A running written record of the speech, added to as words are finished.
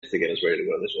to get us ready to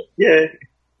go to the show. Yeah.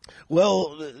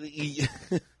 Well,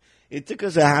 it took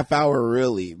us a half hour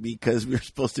really because we were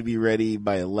supposed to be ready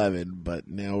by 11, but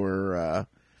now we're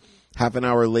half an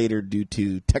hour later due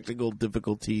to technical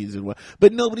difficulties and what.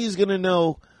 But nobody's gonna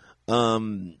know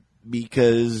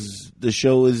because the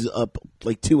show is up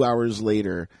like 2 hours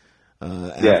later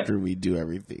after we do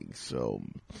everything. So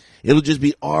it'll just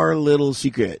be our little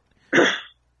secret.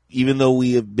 Even though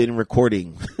we have been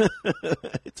recording.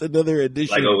 It's another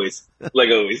edition. Like always. Like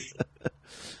always.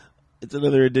 It's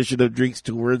another edition of Drinks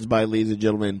to Words by, ladies and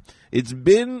gentlemen. It's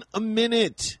been a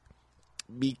minute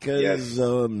because,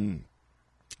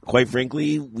 quite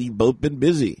frankly, we've both been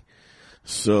busy.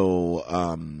 So,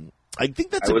 I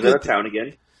think that's I was out of town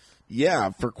again.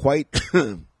 Yeah, for quite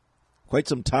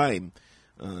some time.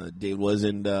 Dave was,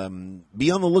 and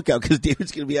be on the lookout because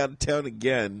David's going to be out of town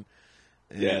again.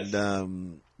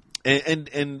 And,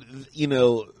 and you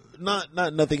know, not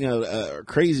nothing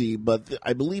crazy, but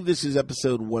I believe this is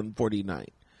episode 149.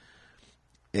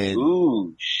 And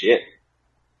ooh, shit.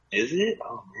 Is it?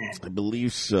 Oh, man. I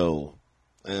believe so.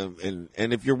 And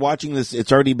if you're watching this,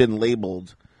 it's already been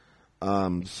labeled,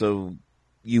 so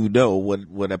you know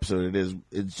what episode it is.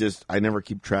 It's just I never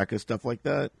keep track of stuff like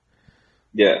that.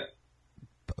 Yeah.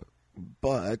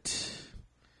 But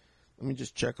let me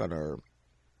just check on our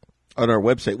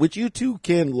website, which you too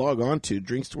can log on to,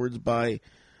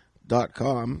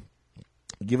 drinkstowardsby.com.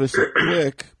 Give us a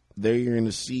click. There you're going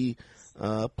to see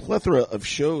a plethora of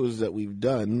shows that we've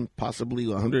done, possibly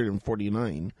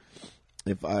 149,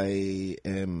 if I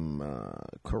am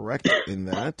correct in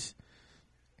that.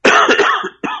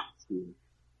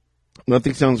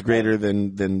 Nothing sounds greater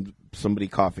than somebody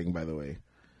coughing, by the way.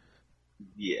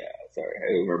 Yeah, sorry.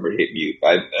 I remember to hit mute.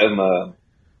 I've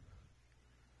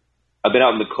been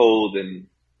out in the cold and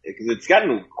because it's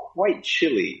gotten quite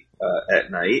chilly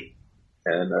at night,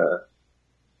 and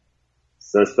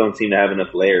just don't seem to have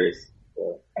enough layers.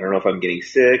 So I don't know if I'm getting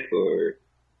sick or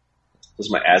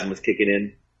just my asthma's kicking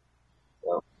in.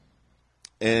 So.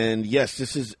 And yes,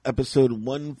 this is episode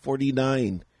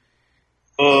 149.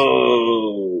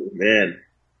 Oh man,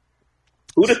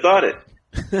 who'd have thought it?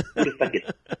 Who'd have thought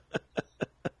it?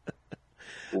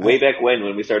 Way back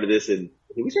when we started this in,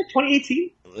 did we start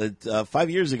 2018? 5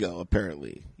 years ago,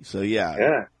 apparently. So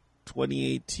yeah.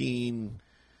 2018.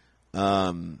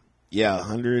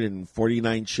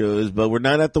 149 shows, but we're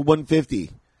not at the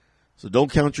 150. So don't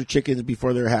count your chickens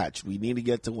before they're hatched. We need to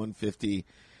get to 150,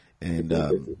 and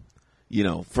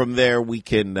from there we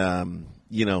can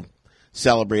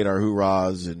celebrate our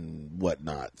hurrahs and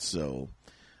whatnot. So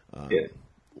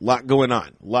lot going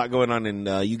on, and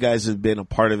you guys have been a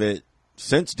part of it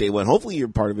since day one. Hopefully you're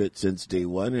part of it since day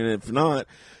one. And if not,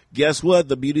 guess what?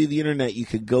 The beauty of the internet, you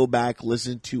could go back,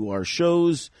 listen to our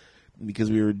shows, because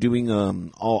we were doing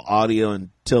all audio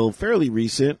until fairly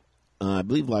recent. I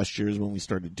believe last year is when we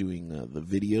started doing the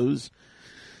videos.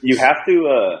 You have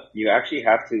to, you actually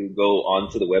have to go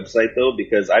onto the website though,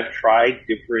 because I've tried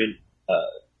different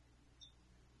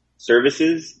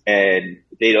services and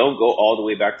they don't go all the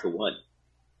way back to one.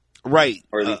 Right.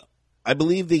 Or at least I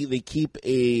believe they keep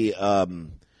a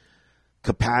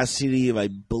capacity of, I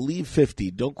believe, 50.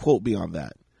 Don't quote me on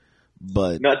that.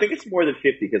 But no, I think it's more than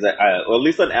 50 because or at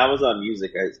least on Amazon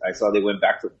Music, I saw they went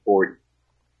back to 40.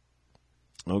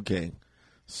 Okay.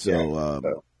 So,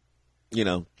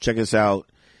 check us out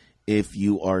if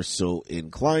you are so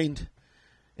inclined.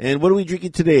 And what are we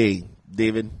drinking today,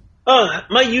 David?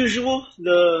 My usual,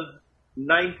 the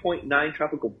 9.9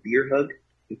 Tropical Beer Hug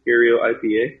Imperial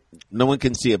IPA. No one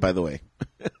can see it, by the way.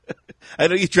 I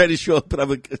know you tried to show up, but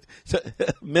I'm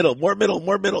more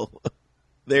middle.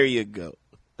 There you go.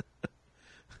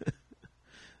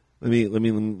 Let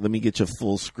me get you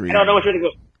full screen. I don't know which way to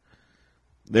go.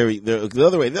 The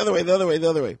other way.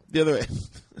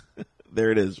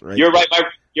 There it is. Right. You're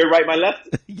right, my left.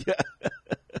 Yeah.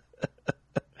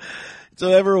 So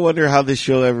ever wonder how this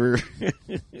show ever?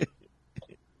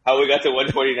 How we got to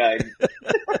 149?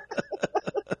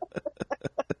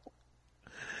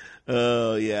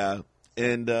 Oh yeah,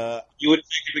 and you would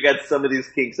think we got some of these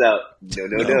kinks out.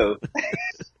 No.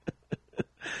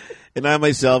 And I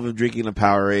myself am drinking a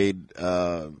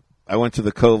Powerade. I went to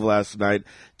the Cove last night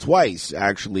twice,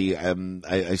 actually.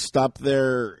 I stopped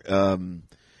there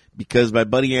because my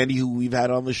buddy Andy, who we've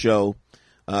had on the show,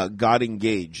 got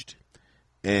engaged.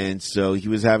 And so he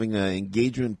was having an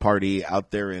engagement party out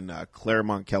there in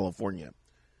Claremont, California.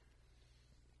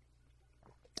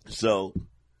 So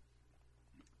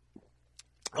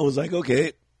I was like,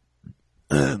 okay.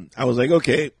 I'll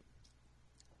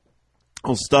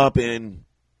stop in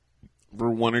for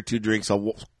one or two drinks.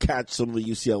 I'll catch some of the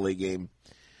UCLA game.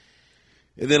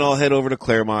 and then I'll head over to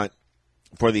Claremont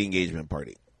for the engagement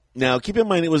party. Now, keep in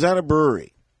mind, it was at a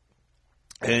brewery.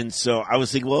 And so I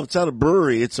was thinking, well, if it's at a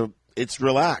brewery, it's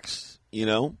relaxed, you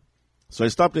know? So I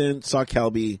stopped in, saw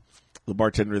Calby, the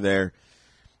bartender there,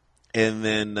 and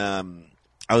then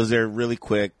I was there really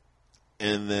quick,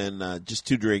 and then just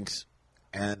 2 drinks,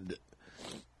 and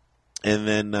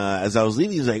then as I was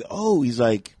leaving, he's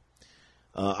like,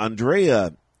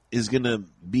 Andrea is going to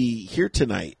be here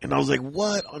tonight. And I was like,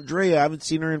 what? Andrea, I haven't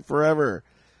seen her in forever.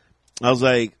 I was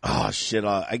like, oh, shit,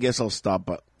 I guess I'll stop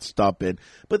in.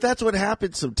 But that's what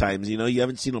happens sometimes, you know. You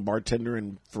haven't seen a bartender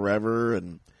in forever,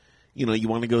 and, you know, you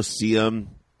want to go see him.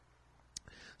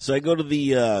 So I go to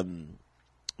the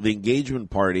engagement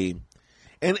party,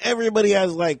 and everybody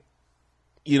has, like,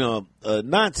 you know,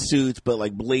 not suits, but,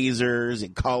 like, blazers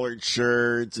and collared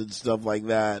shirts and stuff like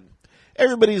that.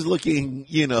 Everybody's looking,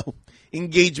 you know,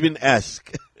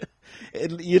 engagement-esque.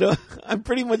 And, you know, I'm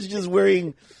pretty much just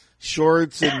wearing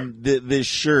shorts and this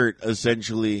shirt,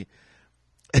 essentially.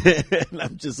 And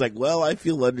I'm just like, well, I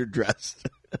feel underdressed.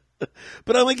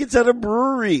 But I'm like, it's at a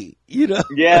brewery, you know?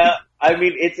 Yeah, I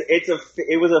mean,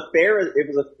 it was a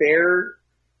fair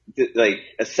like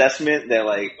assessment that,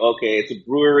 like, okay, it's a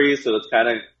brewery, so it's kind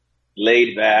of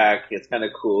laid back, it's kind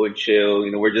of cool and chill.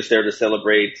 You know, we're just there to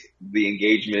celebrate the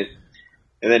engagement.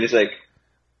 And then it's like,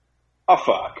 oh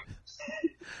fuck.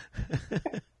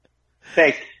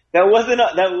 Thanks.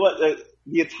 The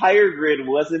entire grid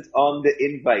wasn't on the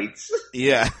invites.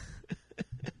 Yeah.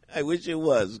 I wish it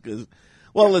was, because,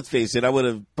 well, let's face it, I would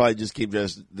have probably just kept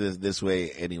dressed this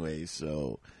way anyway.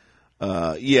 So,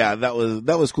 yeah, that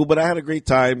was cool. But I had a great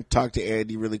time. Talked to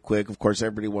Andy really quick. Of course,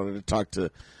 everybody wanted to talk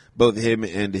to both him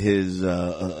and his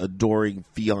adoring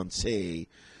fiancée.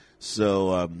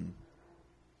 So,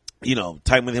 you know,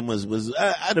 time with him was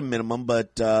at a minimum,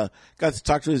 but got to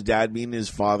talk to his dad. Me and his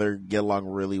father get along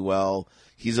really well.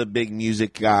 He's a big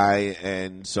music guy,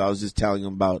 and so I was just telling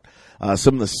him about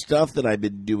some of the stuff that I've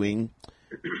been doing.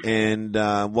 And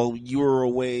while you were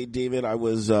away, David, I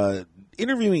was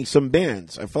interviewing some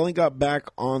bands. I finally got back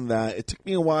on that. It took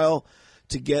me a while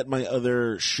to get my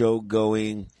other show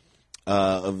going,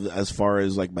 as far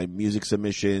as like my music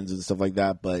submissions and stuff like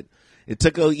that, but it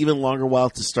took an even longer while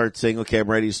to start saying, okay, I'm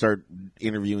ready to start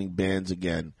interviewing bands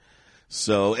again.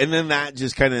 So, and then that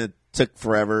just kind of took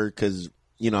forever because,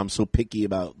 you know, I'm so picky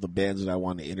about the bands that I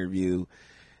want to interview.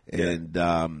 And,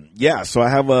 yeah, so I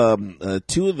have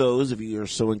 2 of those. If you are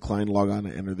so inclined, log on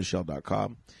to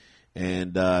entertheshell.com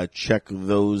and check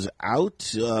those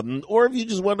out. Or if you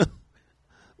just want to,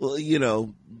 well, you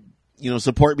know,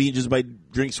 support me just by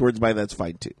Drink Swords by, that's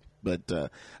fine too. But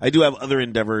I do have other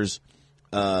endeavors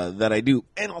that I do.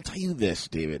 And I'll tell you this,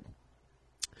 David.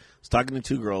 I was talking to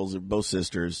 2 girls, they're both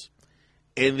sisters,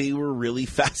 and they were really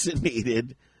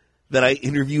fascinated that I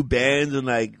interview bands and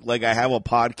like I have a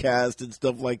podcast and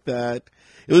stuff like that.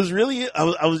 It was really,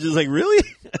 I was just like, really?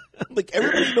 Like,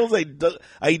 everybody knows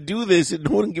I do this and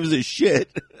no one gives a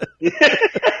shit.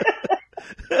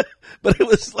 But I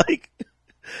was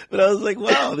like,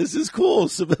 wow, this is cool.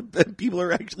 So people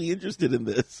are actually interested in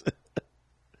this.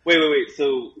 Wait.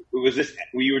 So was this,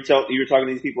 you were talking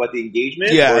to these people at the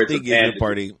engagement? Yeah, at the engagement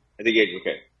party. At the engagement,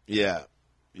 okay. Yeah.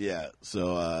 Yeah,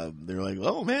 so they're like,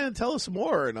 "Oh man, tell us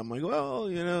more," and I'm like, "Well,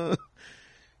 you know,"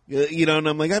 and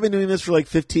I'm like, "I've been doing this for like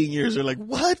 15 years." They're like,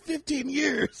 "What? 15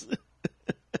 years?"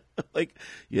 Like,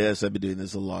 yes, I've been doing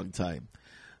this a long time.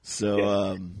 So,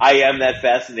 yeah. I am that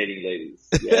fascinating, ladies.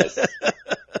 Yes.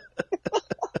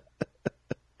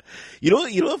 You know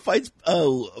what finds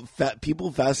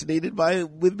people fascinated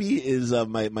with me is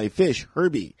my fish,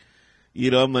 Herbie. You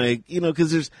know, I'm like, you know,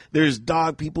 because there's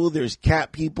dog people, there's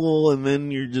cat people, and then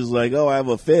you're just like, oh, I have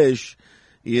a fish,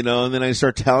 you know, and then I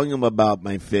start telling them about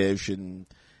my fish and,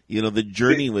 you know, the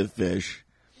journey with fish.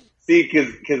 See, because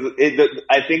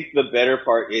I think the better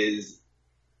part is,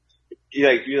 you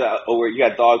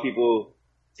got dog people,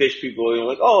 fish people, and you're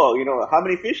like, oh, you know, how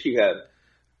many fish do you have?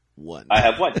 1. I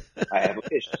have 1. I have a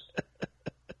fish.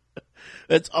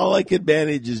 That's all I can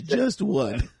manage is just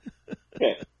 1.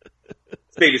 Yeah.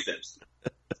 Baby steps.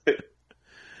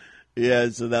 Yeah,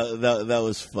 so that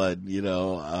was fun, you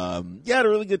know. Yeah, I had a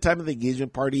really good time at the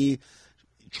engagement party.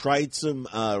 Tried some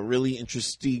really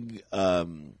interesting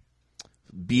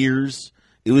beers.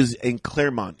 It was in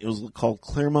Claremont. It was called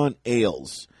Claremont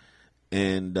Ales.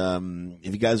 And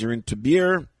if you guys are into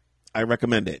beer, I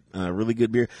recommend it. Really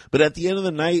good beer. But at the end of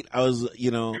the night, I was,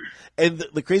 you know, and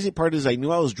the crazy part is I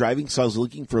knew I was driving, so I was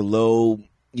looking for low,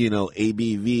 you know,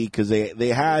 ABV because they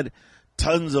had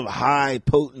tons of high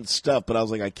potent stuff, but I was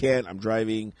like, I can't, I'm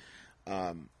driving.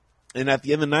 And at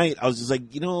the end of the night, I was just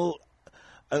like, you know,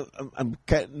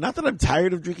 not that I'm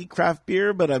tired of drinking craft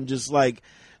beer, but I'm just like,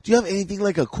 do you have anything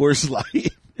like a Coors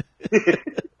Light?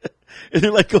 And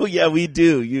they're like, oh yeah, we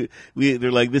do.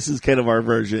 They're like, this is kind of our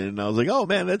version. And I was like, oh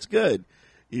man, that's good.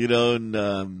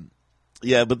 And,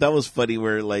 yeah, but that was funny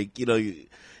where like, don't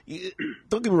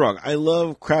get me wrong. I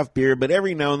love craft beer, but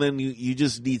every now and then you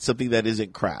just need something that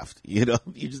isn't craft, you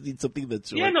just need something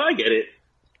that's. Yeah, no, I get it.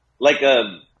 Like,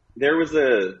 there was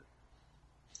a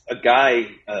guy,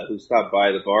 who stopped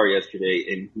by the bar yesterday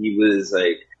and he was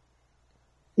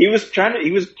kind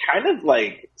of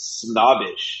like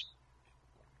snobbish.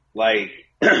 Like,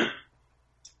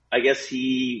 I guess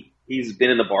he's been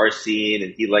in the bar scene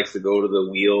and he likes to go to the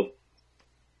wheel.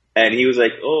 And he was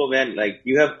like, oh man, like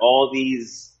you have all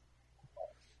these,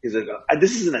 he's like,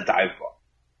 this isn't a dive bar.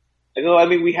 I go, I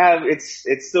mean,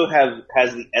 it still has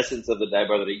the essence of the dive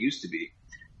bar that it used to be.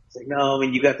 It's like, no, I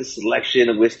mean, you got the selection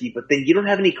of whiskey, but then you don't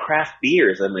have any craft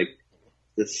beers. I'm like,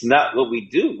 that's not what we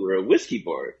do. We're a whiskey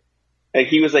bar. And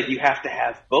he was like, you have to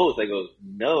have both. I go,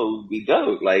 no, we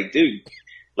don't. Like, dude,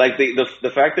 like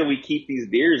the fact that we keep these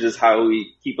beers is how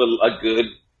we keep a good,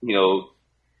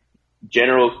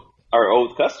 our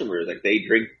old customers. Like they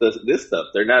drink this stuff.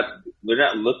 They're not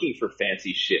looking for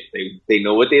fancy shit. They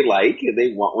know what they like and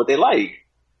they want what they like.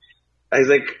 I was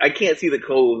like, I can't see the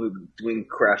Cove doing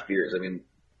craft beers. I mean,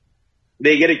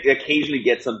 they occasionally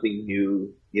get something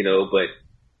new, but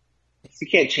you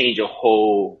can't change a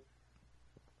whole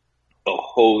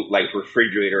like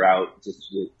refrigerator out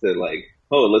just to like,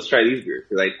 oh, let's try these beers.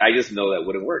 Because I just know that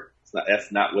wouldn't work.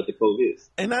 That's not what the Cove is.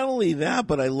 And not only that,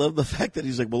 but I love the fact that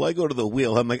he's like, well, I go to the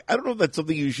wheel. I'm like, I don't know if that's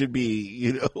something you should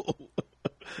be,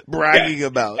 bragging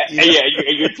about. Yeah,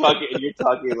 and you're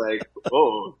talking like,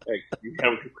 oh, like you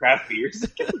have craft beers.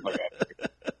 Get the fuck out of here.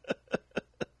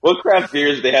 What craft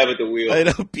beers do they have at the wheel? I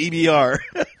know, PBR.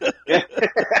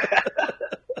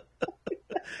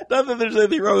 Not that there's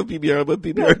anything wrong with PBR, I'm a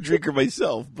PBR drinker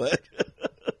myself, but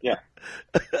yeah.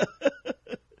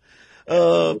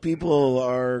 Oh, people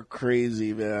are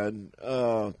crazy, man.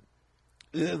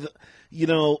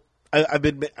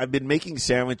 I've been making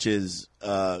sandwiches,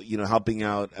 helping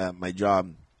out at my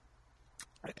job,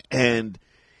 and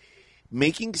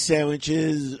making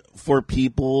sandwiches for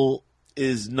people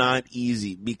is not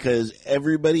easy because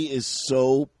everybody is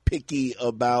so picky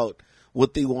about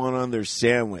what they want on their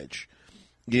sandwich,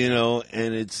 and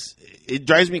it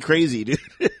drives me crazy, dude.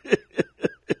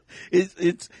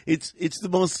 It's the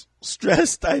most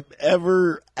stressed I'm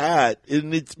ever at,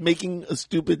 and it's making a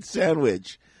stupid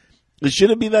sandwich. It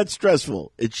shouldn't be that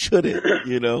stressful. It shouldn't,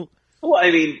 Well,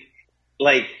 I mean,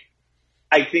 like,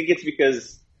 I think it's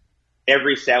because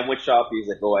every sandwich shop is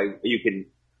like, oh, you can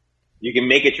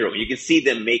make it your own. You can see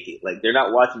them make it. Like, they're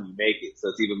not watching you make it. So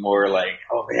it's even more like,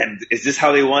 oh man, is this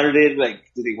how they wanted it? Like,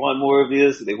 do they want more of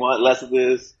this? Do they want less of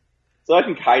this? So I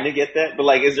can kind of get that, but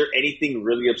like, is there anything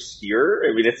really obscure?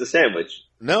 I mean, it's a sandwich.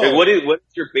 No. Like, what does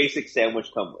your basic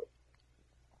sandwich come with?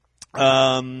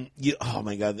 Oh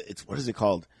my God, what is it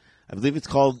called? I believe it's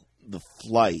called the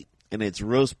Flight, and it's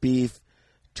roast beef,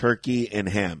 turkey, and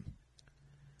ham.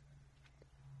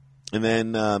 And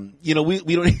then, we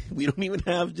don't even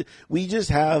have, we just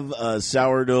have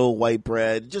sourdough, white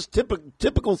bread, just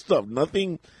typical stuff.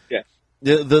 Nothing. Yeah.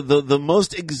 The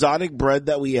most exotic bread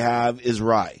that we have is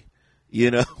rye.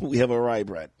 We have a rye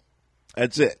bread.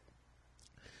 That's it.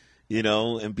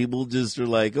 And people just are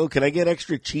like, oh, can I get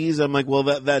extra cheese? I'm like, well,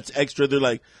 that's extra. They're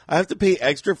like, I have to pay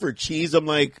extra for cheese. I'm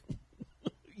like,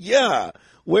 yeah.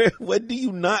 When do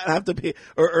you not have to pay?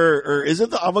 Or is it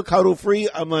the avocado free?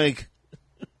 I'm like,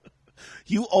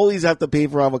 you always have to pay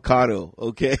for avocado.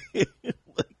 Okay.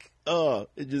 Like, oh,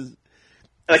 it just.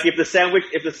 Like if the sandwich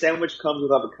comes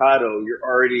with avocado,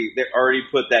 they already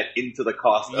put that into the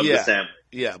cost of the sandwich.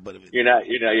 Yeah, but you're not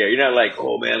like,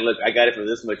 oh man, look, I got it for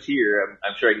this much here.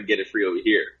 I'm sure I can get it free over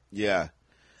here. Yeah.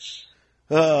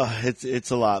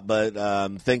 It's a lot, but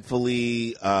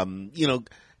thankfully,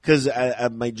 because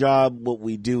at my job, what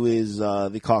we do is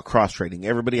they call it cross training.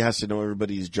 Everybody has to know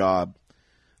everybody's job,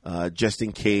 just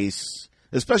in case,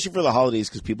 especially for the holidays,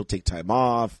 because people take time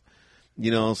off.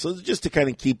 So just to kind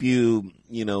of keep you,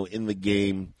 in the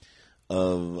game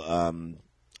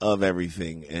of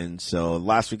everything. And so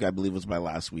last week, I believe, was my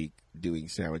last week doing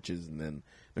sandwiches, and then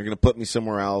they're going to put me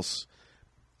somewhere else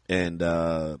and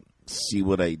see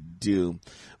what I do.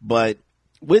 But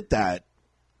with that,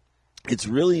 it's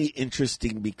really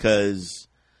interesting because,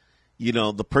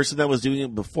 the person that was doing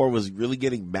it before was really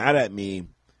getting mad at me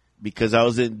because I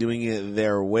wasn't doing it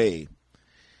their way.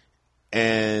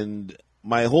 And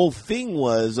my whole thing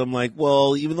was, I'm like,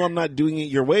 well, even though I'm not doing it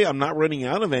your way, I'm not running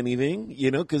out of anything,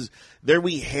 because there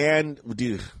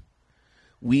dude,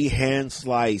 we hand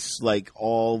slice like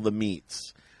all the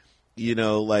meats. You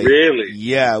know, like Really?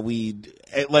 yeah,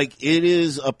 like it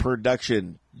is a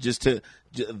production just to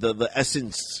the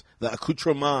essence, the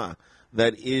accoutrement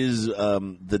that is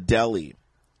the deli,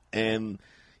 and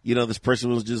you know, this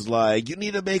person was just like, you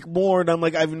need to make more, and I'm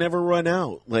like, I've never run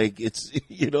out. Like it's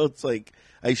it's like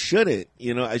I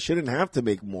shouldn't have to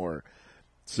make more.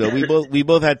 So we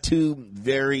both had two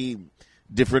very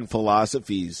different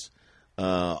philosophies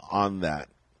on that.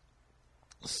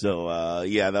 So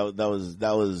yeah, that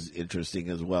was interesting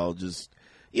as well. Just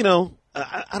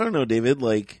I don't know, David.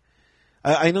 Like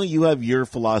I know you have your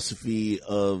philosophy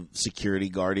of security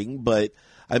guarding, but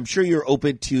I'm sure you're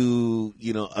open to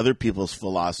other people's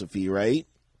philosophy, right?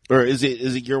 Or is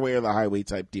it your way or the highway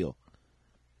type deal?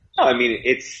 No, I mean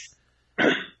it's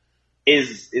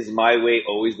is my way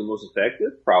always the most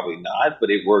effective? Probably not,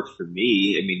 but it works for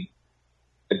me. I mean,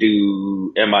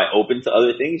 am I open to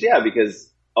other things? Yeah, because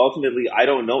ultimately, I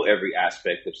don't know every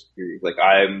aspect of security. Like,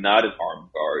 I'm not an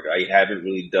armed guard. I haven't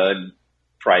really done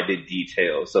private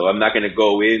detail. So I'm not going to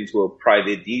go into a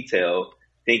private detail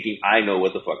thinking I know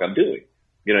what the fuck I'm doing.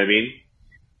 You know what I mean?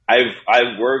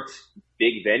 I've worked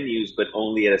big venues, but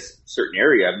only at a certain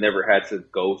area. I've never had to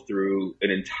go through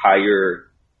an entire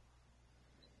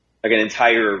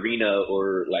arena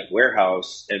or like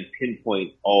warehouse and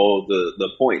pinpoint all the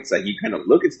points. Like, you kind of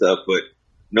look at stuff, but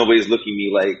nobody's looking at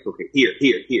me like, okay, here.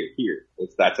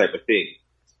 It's that type of thing.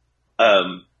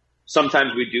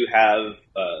 Sometimes we do have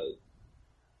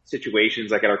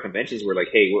situations like at our conventions where like,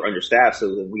 hey, we're understaffed,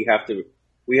 so then we have to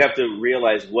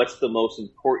realize what's the most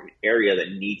important area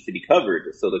that needs to be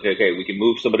covered. So that, okay, we can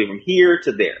move somebody from here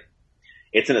to there.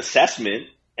 It's an assessment,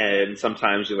 and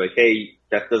sometimes you're like, hey,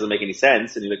 that doesn't make any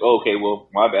sense, and you're like, oh, okay, well,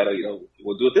 my bad,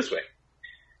 we'll do it this way.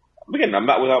 Again, I'm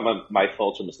not without my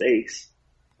faults or mistakes.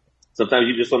 Sometimes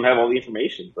you just don't have all the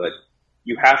information, but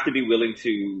you have to be willing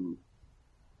to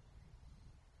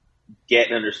get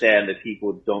and understand that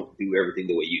people don't do everything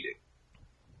the way you do.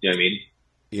 You know what I mean?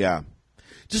 Yeah.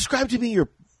 Describe to me your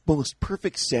most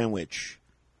perfect sandwich,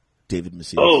 David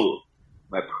Macias. Oh,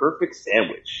 my perfect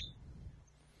sandwich.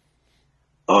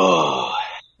 Oh,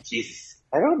 Jesus.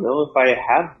 I don't know if I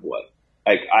have one.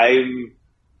 Like, I'm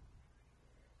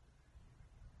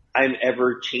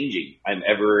ever changing. I'm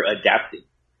ever adapting.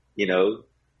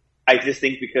 I just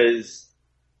think because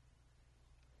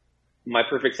my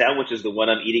perfect sandwich is the one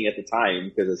I'm eating at the time,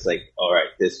 because it's like, all right,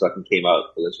 this fucking came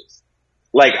out delicious.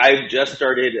 Like, I've just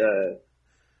started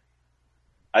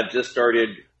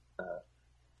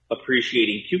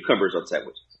appreciating cucumbers on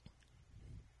sandwiches.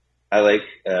 I like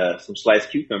some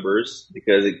sliced cucumbers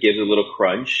because it gives a little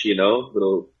crunch,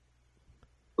 little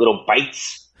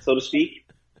bites, so to speak.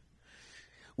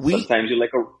 Sometimes you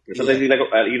like a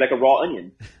raw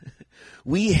onion.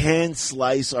 We hand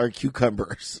slice our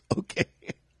cucumbers. Okay,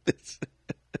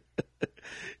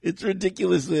 it's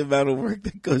ridiculous the amount of work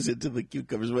that goes into the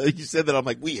cucumbers. When you said that, I'm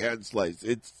like, we hand slice.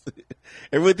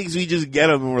 Everyone thinks we just get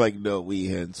them, and we're like, no, we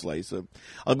hand slice them.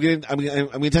 I'm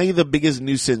gonna tell you the biggest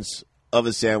nuisance of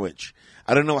a sandwich.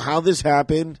 I don't know how this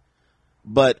happened,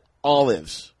 but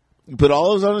olives. You put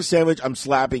olives on a sandwich, I'm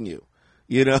slapping you.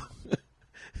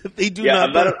 They do not.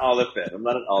 I'm not an olive fan. I'm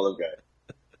not an olive guy.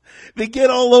 They get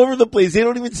all over the place. They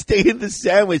don't even stay in the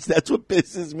sandwich. That's what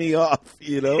pisses me off.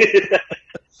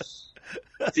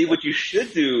 See, what you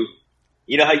should do,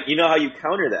 you know how you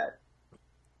counter that.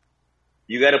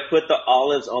 You got to put the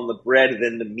olives on the bread, and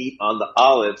then the meat on the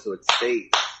olives, so it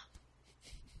stays.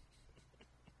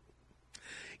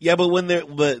 Yeah,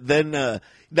 but then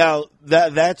now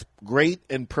that's great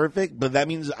and perfect, but that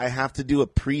means I have to do a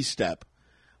pre-step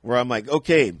where I'm like,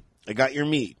 okay, I got your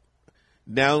meat.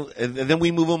 Now, and then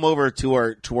we move them over to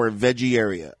our veggie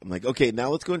area. I'm like, okay, now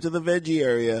let's go into the veggie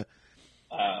area.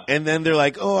 And then they're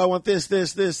like, oh, I want this. And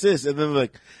then they're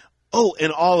like, oh,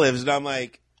 and olives. And I'm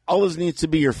like, olives needs to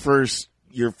be your first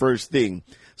thing.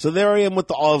 So there I am with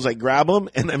the olives. I grab them,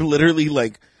 and I'm literally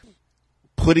like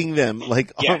putting them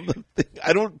like on the thing.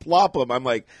 I don't plop them. I'm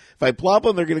like, if I plop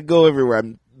them, they're going to go everywhere.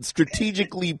 I'm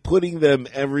strategically putting them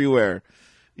everywhere,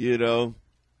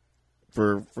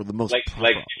 for the most like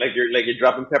you're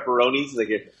dropping pepperonis like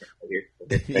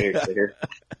here.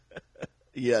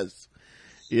 Yes.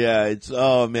 Yeah, it's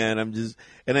oh man, I'm just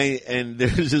and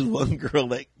there's this one girl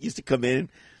that used to come in.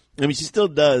 I mean, she still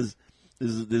does.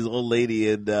 This old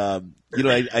lady, and I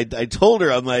told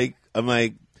her I'm like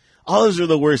olives are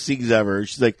the worst things ever.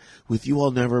 She's like, with you,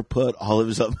 I'll never put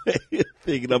olives on my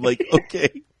thing, and I'm like,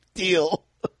 okay, deal.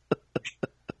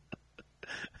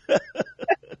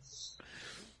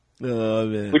 Oh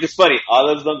man, which is funny.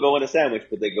 Olives don't go in a sandwich,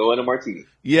 but they go in a martini.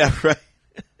 Yeah, right.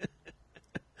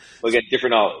 we'll get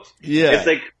different olives. Yeah. It's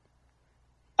like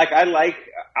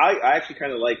I actually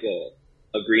kind of like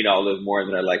a green olive more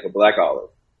than I like a black olive.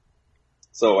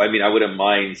 So, I mean, I wouldn't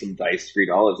mind some diced green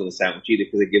olives in a sandwich either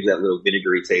because it gives that little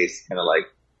vinegary taste, kind of like,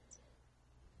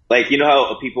 you know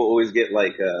how people always get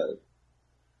like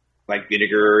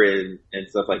vinegar and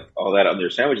stuff like all that on their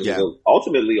sandwiches. Yeah. So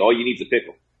ultimately, all you need is a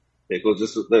pickle. Pickle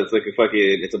just, it's like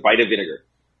it's a bite of vinegar.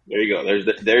 There you go.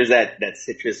 There's that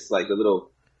citrus, like a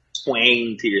little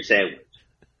twang to your sandwich.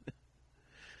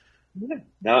 Yeah.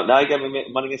 Now I got me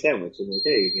wanting a sandwich. I'm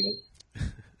okay, you know.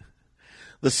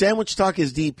 The sandwich talk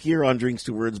is deep here on Drinks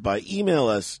to Words by. Email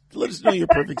us. Let us know your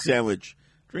perfect sandwich.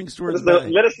 Drinks to Words by.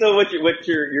 Let us know what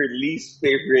your least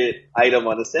favorite item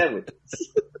on a sandwich is.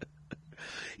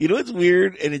 You know what's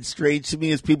weird and it's strange to me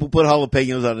is people put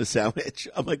jalapenos on a sandwich.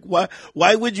 I'm like,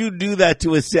 why would you do that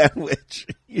to a sandwich?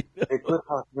 You know? They put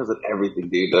jalapenos on everything,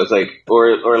 dude. I was like,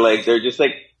 or like they're just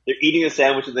like they're eating a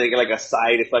sandwich and they get like a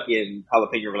side of fucking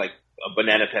jalapeno or like a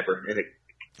banana pepper. And like,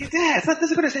 yeah, that's not a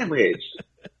good sandwich.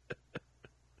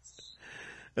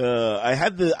 I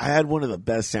had one of the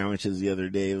best sandwiches the other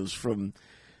day. It was from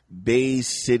Bay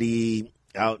City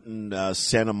out in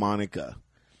Santa Monica,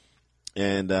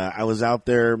 and I was out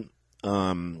there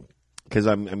because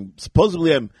I'm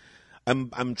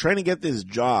trying to get this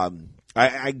job.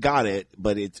 I got it,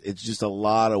 but it's just a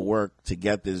lot of work to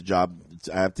get this job.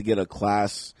 I have to get a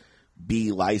Class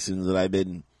B license that I've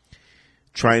been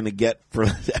trying to get for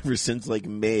ever since like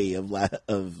May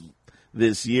of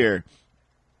this year.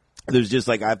 There's just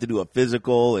like I have to do a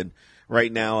physical, and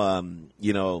right now,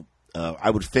 I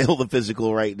would fail the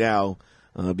physical right now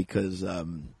because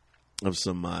of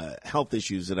some health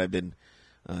issues that I've been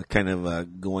kind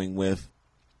of going with.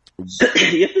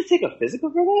 You have to take a physical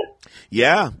for that?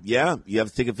 Yeah, you have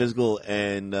to take a physical,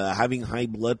 and having high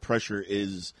blood pressure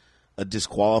is a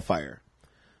disqualifier.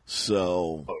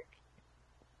 So,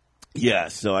 yeah,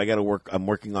 so I got to work. I'm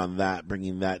working on that,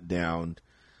 bringing that down.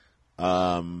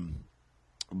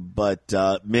 But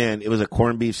man, it was a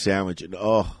corned beef sandwich, and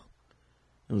oh,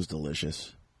 it was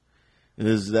delicious. It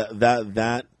was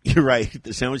that you're right.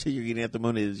 The sandwich that you're eating at the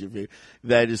moment is your favorite.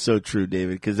 That is so true,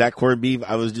 David. Because that corned beef,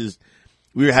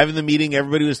 we were having the meeting.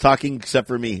 Everybody was talking except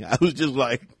for me. I was just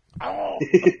like, oh.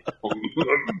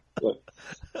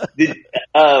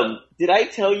 Did I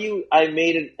tell you I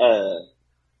made a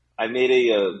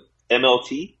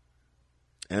MLT?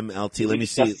 MLT. Let me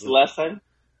see. That's the last time.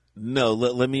 No,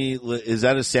 let me. Is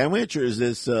that a sandwich or is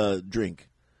this a drink?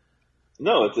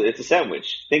 No, it's a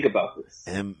sandwich. Think about this.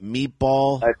 And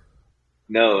meatball.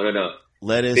 No.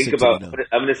 Lettuce. Think and about. tomato.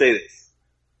 I'm going to say this: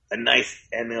 a nice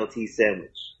MLT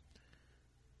sandwich.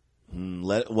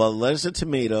 Lettuce and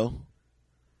tomato.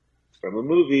 From a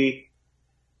movie.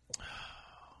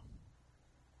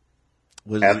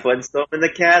 Have fun storming the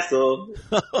castle.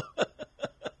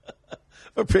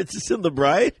 A Princess and the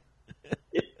Bride?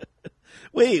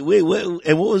 Wait.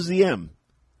 And what was the M?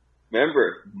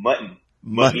 Remember, mutton.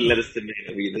 Mutton, lettuce,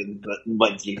 tomato.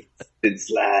 Mutton been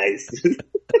sliced.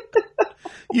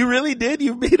 You really did?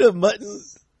 You made a mutton?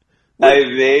 I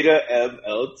made a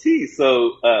MLT.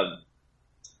 So,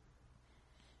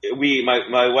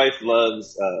 my wife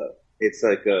loves, it's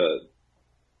like a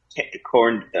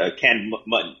canned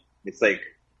mutton. It's like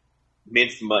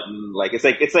minced mutton. It's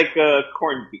like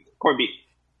corned beef,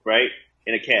 right?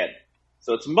 In a can.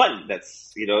 So it's mutton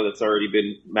that's already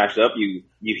been mashed up. You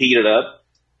heat it up.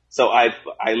 So I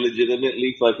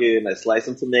legitimately I sliced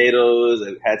some tomatoes.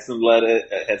 I had some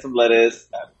lettuce.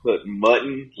 I put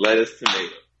mutton, lettuce,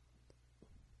 tomato.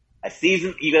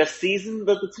 You gotta season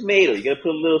the tomato. You gotta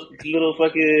put a little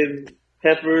fucking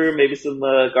pepper, maybe some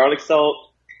garlic salt.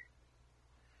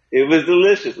 It was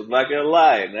delicious. I'm not gonna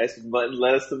lie. Nice mutton,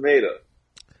 lettuce, tomato.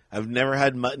 I've never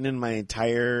had mutton in my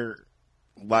entire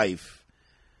life.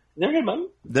 Never had mutton?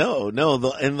 No.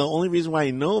 And the only reason why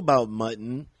I know about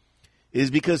mutton is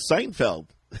because Seinfeld.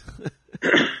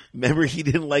 Remember, he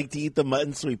didn't like to eat the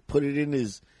mutton, so he put it in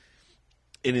his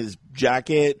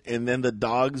jacket, and then the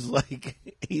dogs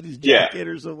ate his jacket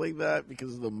or something like that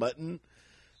because of the mutton.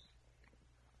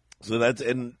 So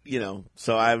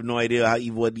so I have no idea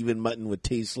what even mutton would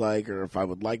taste like, or if I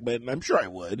would like mutton. I'm sure I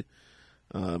would.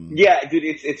 Yeah, dude,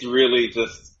 it's really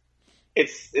just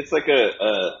it's like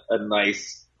a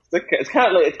nice. It's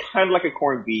kind of like a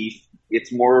corned beef.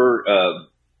 It's more.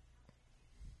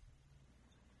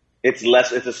 It's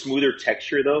a smoother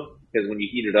texture though, because when you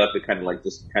heat it up, it kind of like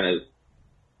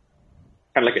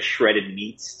a shredded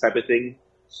meat type of thing.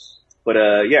 But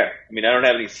yeah, I mean, I don't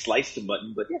have any sliced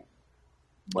mutton, but yeah.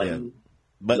 Mutton,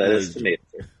 lettuce, tomato.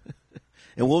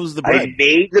 And what was the bread? I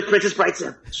made the Princess Bride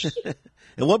sandwich.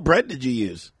 And what bread did you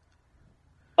use?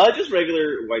 Just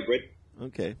regular white bread.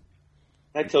 Okay.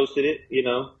 I toasted it, you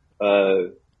know.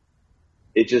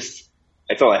 It just,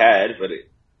 that's all I had, but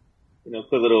it, you know,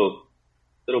 put a little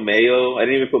mayo. I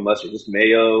didn't even put mustard, just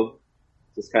mayo.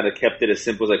 Just kind of kept it as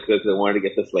simple as I could because I wanted to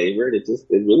get the flavor. It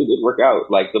really did work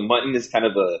out. Like the mutton is kind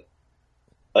of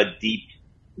a deep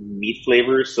meat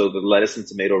flavor, so the lettuce and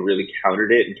tomato really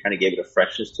countered it and kind of gave it a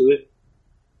freshness to it.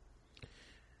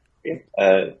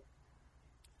 Yeah.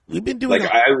 We've been doing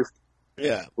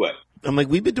yeah. What? I'm like,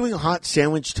 we've been doing a hot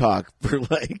sandwich talk for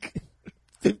like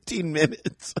 15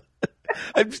 minutes.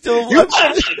 I still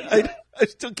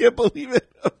can't believe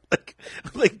it.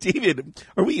 I'm like, David,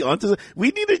 are we on to? We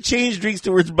need to change drinks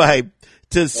towards by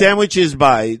to sandwiches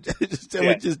by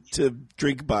sandwiches to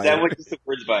drink by. Sandwiches to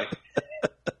words by.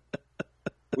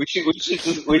 We should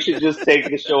just take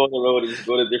the show on the road and just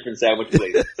go to different sandwich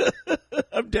places.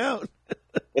 I'm down.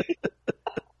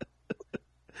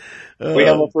 We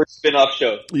have our first spin-off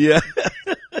show. Yeah.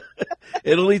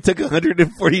 It only took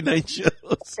 149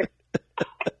 shows.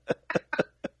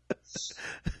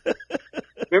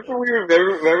 Remember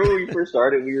when we first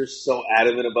started, we were so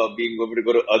adamant about being able to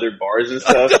go to other bars and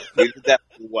stuff. We did that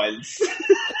once.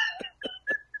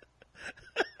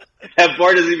 That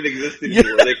bar doesn't even exist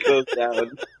anymore. They closed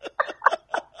down.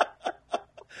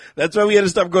 That's why we had to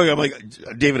stop going. I'm like,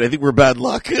 David, I think we're bad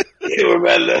luck. Yeah, we're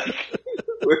bad luck.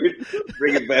 We're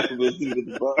bringing bad publicity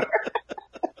to the bar.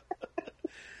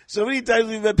 So many times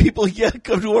we've had people,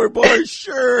 come to our bar.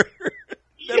 Sure.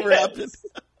 Never happened.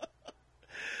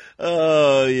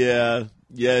 Oh yeah.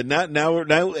 Yeah, now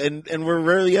we're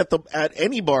rarely at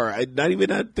any bar. Not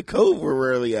even at the Cove we're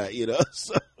rarely at, you know.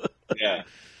 So yeah.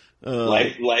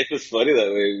 Life is funny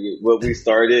that way. What we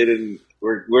started and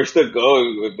we're still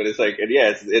going, but it's like, and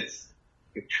yeah,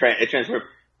 it transformed.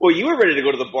 Well, you were ready to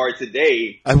go to the bar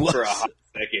today for a hot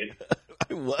second.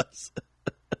 I was.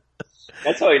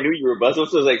 That's how I knew you were buzzed. So I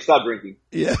was like, stop drinking.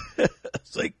 Yeah.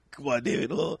 It's like, come on,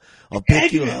 David, I'll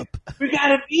pick you up. We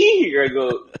gotta be here. I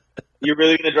go, you're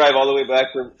really gonna drive all the way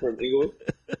back from Inglewood?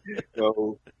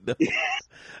 No.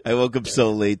 I woke up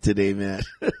so late today, man.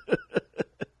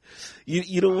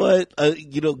 You know what?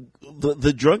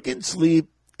 The drunken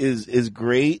sleep is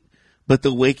great, but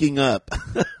the waking up,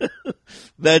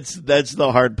 that's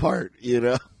the hard part, you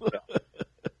know? Yeah.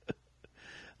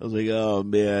 I was like, oh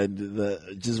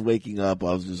man, just waking up,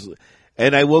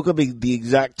 and I woke up at the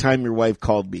exact time your wife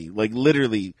called me. Like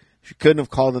literally, she couldn't have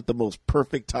called at the most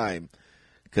perfect time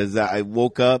because I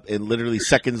woke up and literally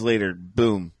seconds later,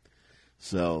 boom.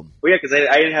 So. Well, yeah, because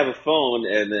I didn't have a phone,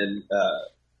 and then I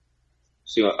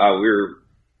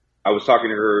was talking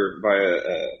to her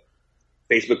via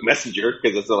Facebook Messenger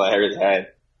because that's all I had.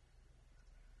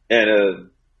 And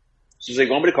she's like,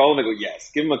 "Want me to call him?" I go, "Yes,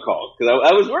 give him a call." Because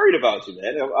I was worried about you,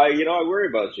 man. I worry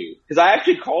about you because I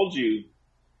actually called you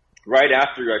right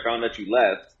after I found that you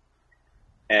left,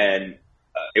 and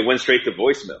it went straight to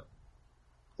voicemail.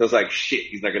 So I was like, "Shit,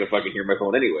 he's not gonna fucking hear my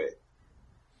phone anyway."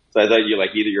 So I thought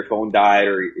either your phone died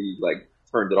or you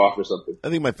turned it off or something. I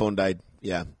think my phone died.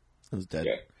 Yeah, it was dead.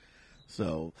 Yeah.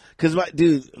 So, because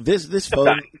this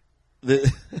phone,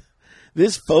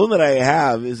 this phone that I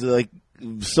have is like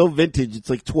so vintage. It's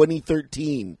like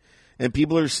 2013, and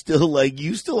people are still like,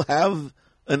 "You still have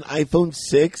an iPhone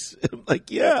 6?" I'm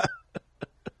like, "Yeah."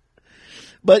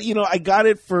 But I got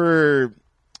it for,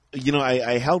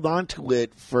 I held on to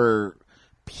it for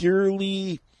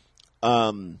purely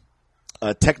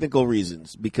technical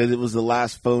reasons because it was the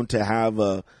last phone to have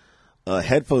a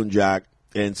headphone jack,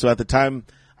 and so at the time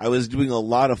I was doing a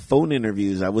lot of phone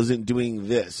interviews. I wasn't doing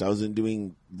this. I wasn't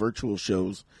doing virtual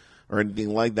shows or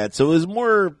anything like that. So it was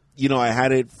more, I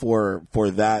had it for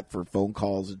phone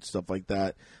calls and stuff like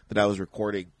that I was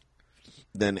recording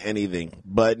than anything.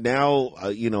 But now,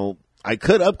 I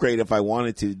could upgrade if I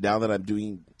wanted to now that I'm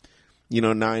doing,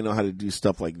 now I know how to do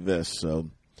stuff like this. So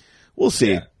we'll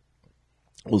see. Yeah.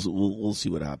 We'll see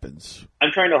what happens.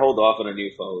 I'm trying to hold off on a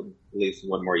new phone at least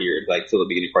one more year, till the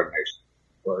beginning part of next year.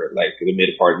 Or the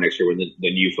mid part of next year when the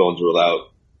new phones roll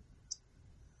out.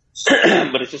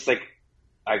 But it's just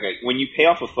when you pay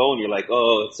off a phone, you're like,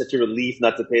 oh, it's such a relief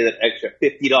not to pay that extra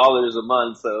 $50 a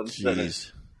month. So I'm just gonna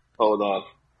hold off.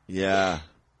 Yeah,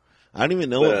 I don't even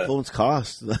know what phones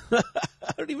cost. I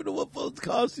don't even know what phones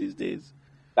cost these days.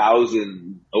 Over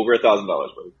 $1,000,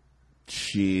 bro.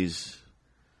 Jeez,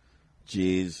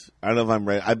 I don't know if I'm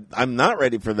ready. I'm not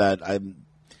ready for that.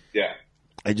 Yeah.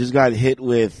 I just got hit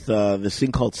with this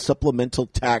thing called supplemental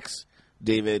tax,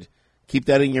 David. Keep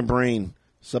that in your brain.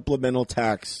 Supplemental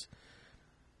tax.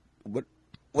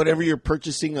 Whatever you're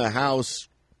purchasing a house,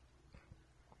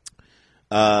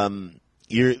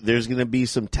 there's going to be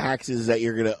some taxes that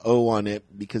you're going to owe on it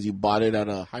because you bought it at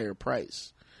a higher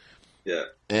price. Yeah.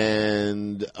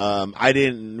 And I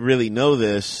didn't really know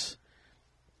this.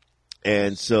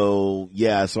 And so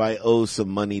I owe some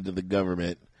money to the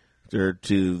government or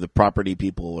to the property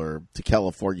people or to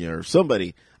California or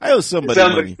somebody. I owe somebody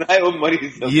money. I owe money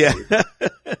to somebody.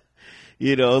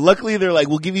 Yeah. Luckily they're like,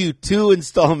 we'll give you 2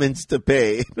 installments to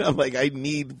pay. I'm like, I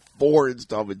need 4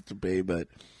 installments to pay, but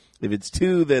if it's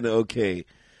 2, then okay.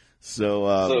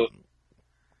 So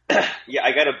yeah,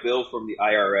 I got a bill from the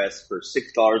IRS for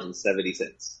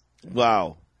 $6.70.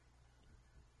 Wow.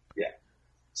 Yeah.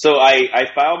 So I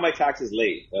filed my taxes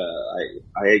late.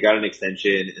 I got an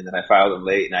extension and then I filed them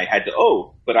late and I had to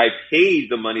owe, but I paid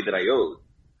the money that I owed.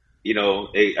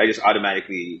 I just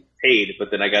automatically paid,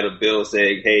 but then I got a bill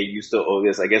saying, hey, you still owe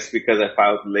this. I guess because I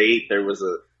filed late, there was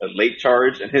a late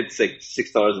charge and it's like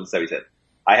 $6.70.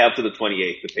 I have to the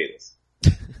 28th to pay this.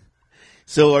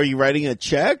 So are you writing a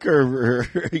check or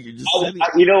you just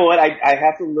you know what? I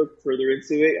have to look further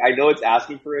into it. I know it's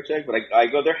asking for a check, but I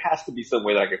go, there has to be some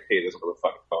way that I can pay this over the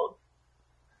fucking phone.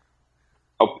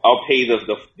 I'll pay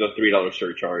the $3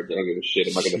 surcharge. I don't give a shit.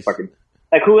 I'm not going to fucking,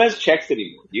 like, who has checks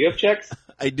anymore? Do you have checks?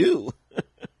 I do.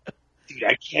 Dude,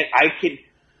 I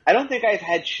don't think I've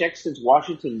had checks since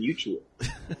Washington Mutual.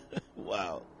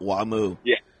 Wow. WAMU.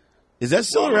 Yeah. Is that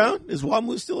still around? Is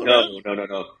WAMU still around?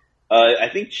 No. I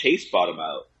think Chase bought them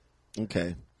out.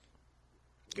 Okay.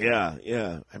 Yeah.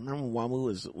 I remember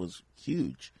WAMU was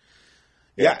huge.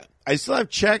 Yeah. I still have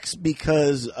checks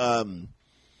because, where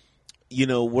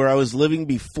I was living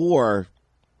before,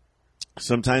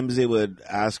 sometimes they would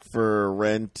ask for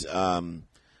rent a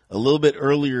little bit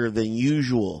earlier than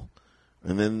usual.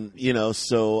 And then, I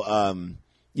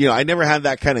never had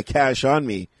that kind of cash on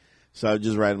me. So I would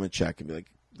just write them a check and be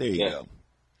like, there you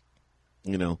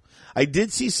go. I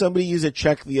did see somebody use a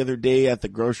check the other day at the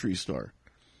grocery store.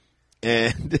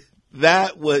 And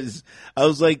I was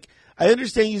like, I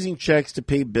understand using checks to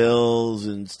pay bills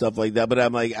and stuff like that, but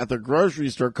I'm like, at the grocery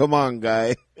store, come on,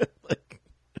 guy.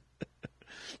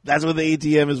 That's what the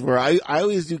ATM is for. I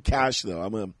always do cash, though.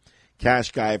 I'm a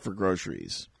cash guy for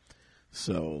groceries.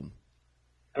 So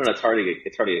I don't know. It's hard to get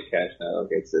cash now.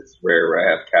 It's rare where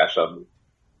I have cash on me.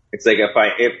 It's like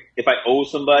if I owe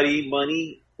somebody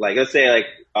money, like let's say like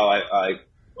I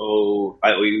owe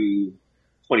you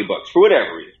 $20 for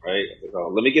whatever reason, right? Like,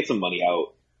 let me get some money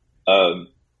out. I'll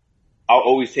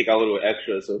always take out a little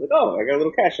extra, so it's like, I got a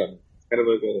little cash on me. It's kind of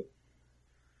like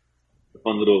a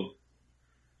fun little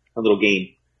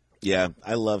game. Yeah,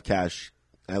 I love cash.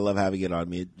 I love having it on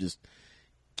me. It just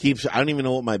keeps. I don't even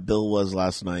know what my bill was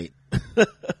last night,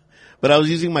 but I was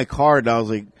using my card and I was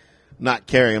like, not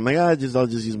carrying. I'm like, I'll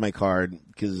just use my card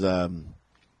because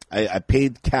I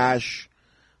paid cash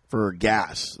for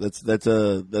gas. That's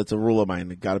a rule of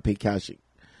mine. I got to pay cash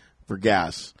for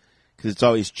gas because it's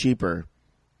always cheaper.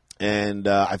 And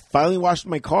I finally washed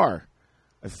my car.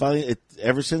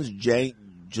 Ever since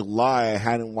July, I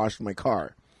hadn't washed my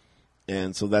car.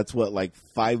 And so that's like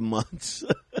 5 months.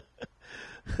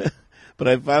 But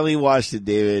I finally washed it,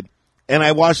 David. And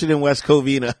I washed it in West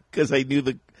Covina because I knew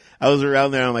I was around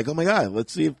there. And I'm like, oh my God,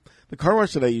 let's see if the car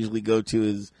wash that I usually go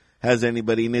to has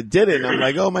anybody. And it didn't. I'm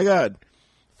like, oh my God,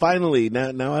 finally.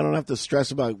 Now I don't have to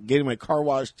stress about getting my car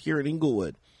washed here in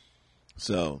Inglewood.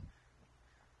 So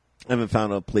I haven't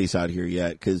found a place out here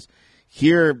yet because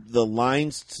here the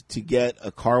lines to get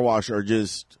a car wash are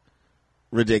just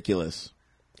ridiculous.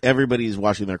 Everybody's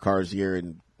washing their cars here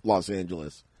in Los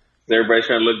Angeles. Everybody's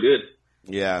trying to look good.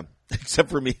 Yeah, except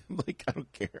for me. I'm like, I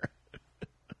don't care.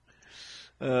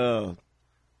 Oh.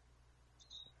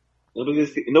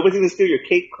 Nobody's going to steal your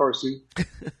cake, Carson.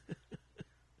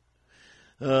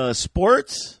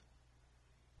 Sports?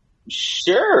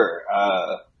 Sure.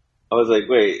 I was like,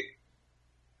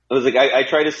 I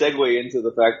tried to segue into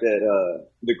the fact that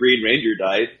the Green Ranger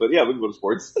died, but yeah, we can go to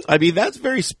sports. I mean, that's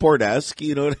very sport-esque,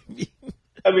 you know what I mean?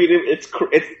 I mean, it's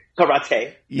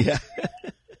karate. Yeah.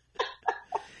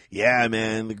 Yeah,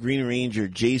 man, the Green Ranger,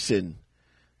 Jason.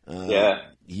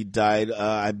 He died,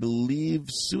 I believe,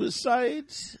 suicide?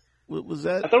 What was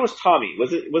that? I thought it was Tommy.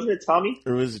 Wasn't it Tommy?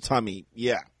 Or was it Tommy?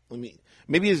 Yeah. Let me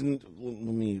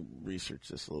research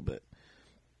this a little bit.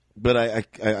 But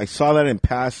I saw that in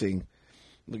passing.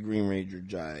 The Green Ranger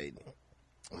died.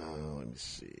 Let me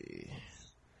see.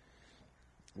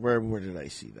 Where did I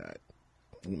see that?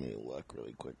 Let me look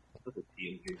really quick.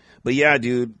 But yeah,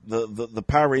 dude, the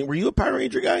Power Ranger. Were you a Power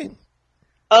Ranger guy?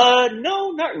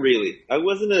 No, not really. I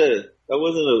wasn't a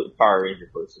Power Ranger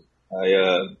person.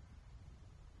 I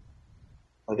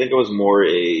think I was more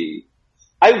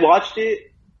I watched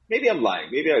it maybe I'm lying.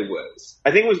 Maybe I was.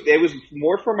 I think it was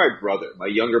more for my brother. My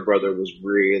younger brother was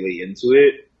really into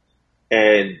it,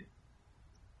 and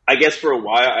I guess for a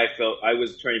while I felt I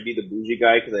was trying to be the bougie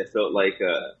guy because I felt like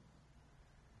it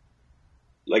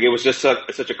was just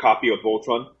such a copy of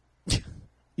Voltron.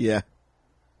 Yeah.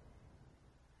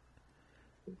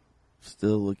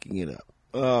 Still looking it up.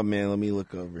 Oh man, let me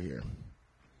look over here.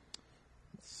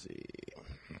 Let's see.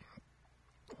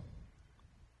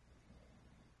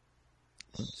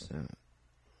 What's that?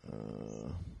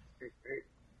 Okay.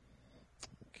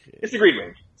 It's the Green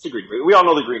Range. It's the Green Range. We all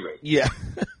know the Green Range. Yeah.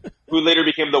 Who later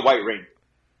became the White Ranger.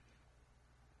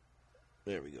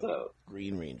 There we go. So.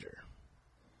 Green Ranger.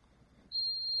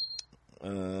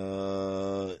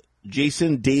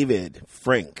 Jason David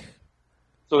Frank.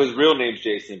 So his real name's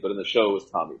Jason, but in the show it was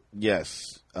Tommy.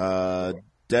 Yes.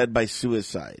 Dead by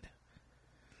suicide.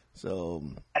 So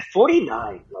at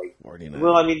 49, 49.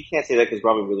 Well, I mean, you can't say that because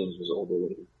Robin Williams was older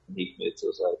when he committed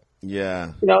suicide.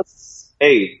 Yeah.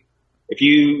 Hey, if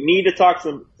you need to talk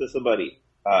to somebody,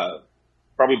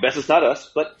 probably best it's not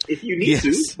us. But if you need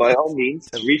to, by all means,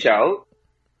 reach out.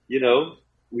 We don't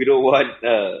want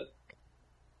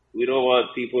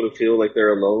people to feel like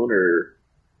they're alone or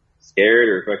scared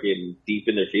or fucking deep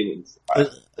in their feelings. I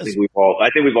think we've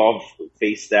all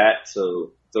faced that.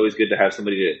 So it's always good to have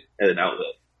somebody to have an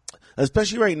outlet.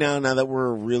 Especially right now that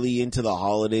we're really into the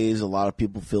holidays, a lot of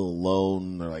people feel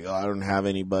alone. They're like, oh, I don't have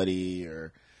anybody,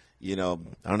 or, I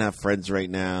don't have friends right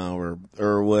now,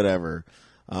 or whatever.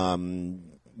 If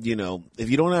you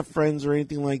don't have friends or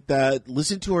anything like that,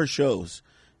 listen to our shows.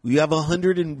 We have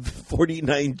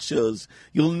 149 shows.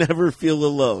 You'll never feel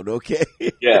alone, okay?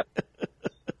 Yeah.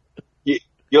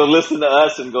 You'll listen to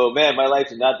us and go, man, my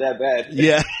life is not that bad.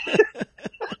 Yeah.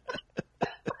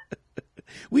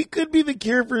 We could be the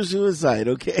cure for suicide,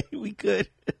 okay? We could.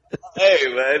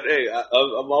 Hey, man. Hey,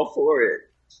 I'm all for it.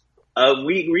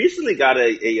 We recently got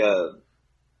a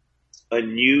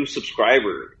new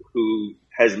subscriber who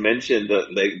has mentioned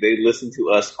that they listen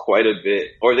to us quite a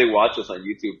bit, or they watch us on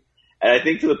YouTube. And I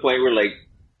think to the point where,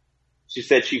 she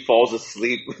said she falls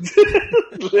asleep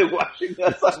watching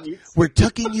us on YouTube. We're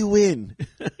tucking you in.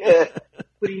 Yeah,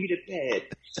 putting you to bed.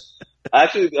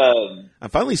 Actually, I'm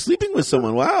finally sleeping with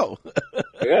someone. Wow.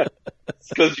 Yeah,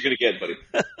 it's close you're gonna get, buddy.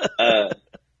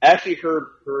 Actually, her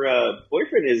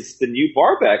boyfriend is the new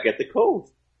bar back at the Cove.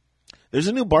 There's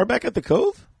a new bar back at the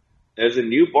Cove? There's a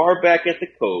new bar back at the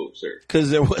Cove, sir. Because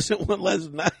there wasn't one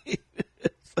last night.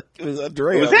 It's like it was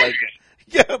Andrea.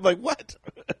 I'm like, what?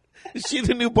 Is she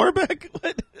the new bar back?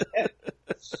 What?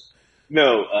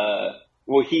 No,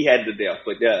 well, he had the day off,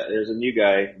 but yeah, there's a new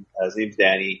guy. His name's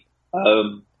Danny.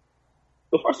 So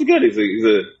far so good. He's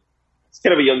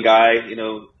kind of a young guy,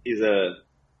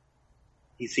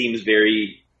 he seems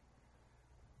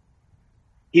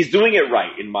he's doing it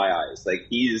right in my eyes.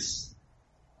 He's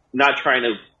not trying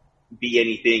to be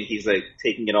anything. He's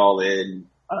taking it all in.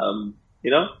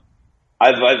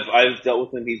 I've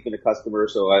dealt with him. He's been a customer,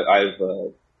 so I've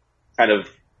kind of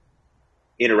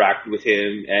interacted with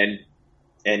him and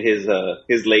his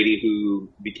lady who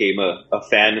became a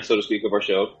fan, so to speak, of our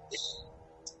show.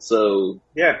 So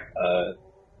yeah,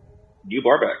 new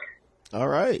bar back. All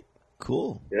right,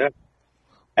 cool. Yeah,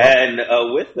 and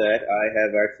with that, I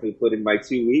have actually put in my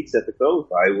 2 weeks at the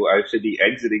Cove. I should be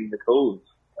exiting the Cove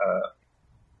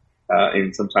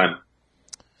in some time.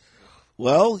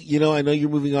 Well, I know you're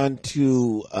moving on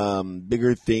to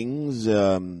bigger things,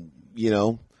 but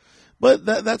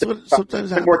that's what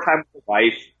sometimes happens. More time with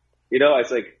wife.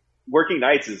 It's working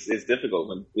nights is difficult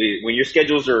when your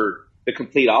schedules are the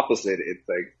complete opposite. It's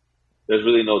there's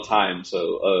really no time.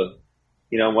 So,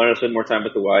 I wanted to spend more time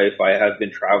with the wife. I have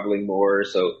been traveling more,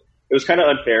 so it was kind of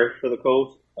unfair for the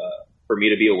Cove for me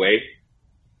to be away,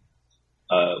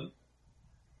 and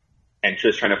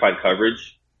just trying to find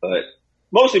coverage, but.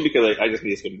 Mostly because I just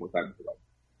need to spend more time with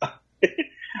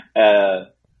life.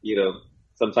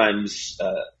 Sometimes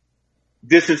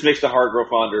distance makes the heart grow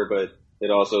fonder, but it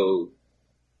also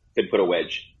can put a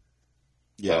wedge.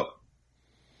 Yeah. So.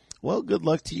 Well, good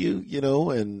luck to you,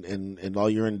 and all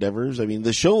your endeavors. I mean,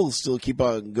 the show will still keep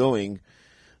on going.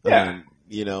 Yeah.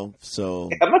 So.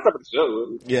 I'm not stopping the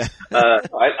show. Yeah.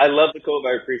 I love the Cove.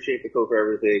 I appreciate the Cove for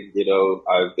everything.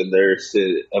 I've been there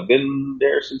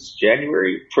since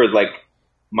January for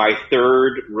my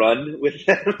third run with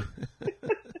them.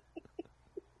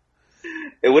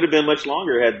 It would have been much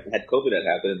longer had COVID had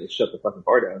happened and they shut the fucking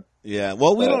bar down. Yeah.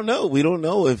 Well, we don't know. We don't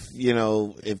know if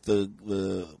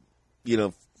the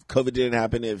COVID didn't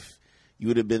happen, if you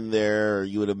would have been there or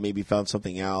you would have maybe found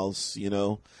something else.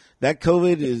 That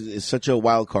COVID is such a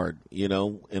wild card. In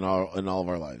all of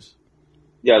our lives.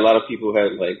 Yeah, a lot of people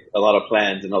had like a lot of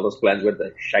plans, and all those plans went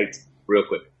to shite real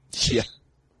quick. Yeah.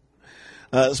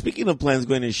 Speaking of plans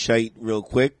going to shite real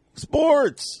quick,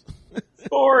 sports.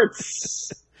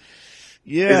 Sports.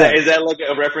 Yeah. Is that like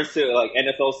a reference to like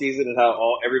NFL season and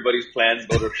how everybody's plans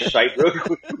go to shite real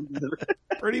quick?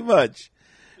 Pretty much.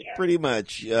 Yeah. Pretty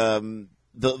much.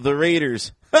 The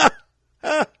Raiders.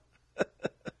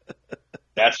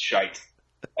 That's shite.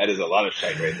 That is a lot of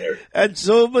shite right there. Had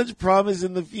so much promise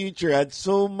in the future. Had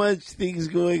so much things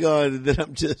going on, and then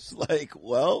I'm just like,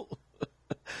 well.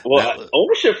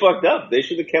 Ownership fucked up. They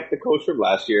should have kept the coach from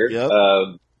last year. Yep.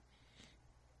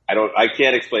 I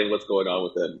can't explain what's going on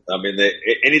with them. I mean,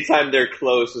 anytime they're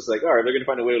close, it's like, all right, they're going to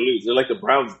find a way to lose. They're like the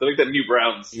Browns. They're like the new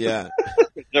Browns. Yeah.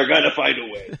 They're going to find a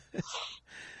way.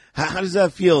 How does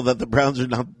that feel that the Browns are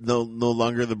no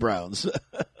longer the Browns?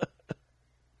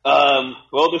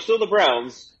 Well, they're still the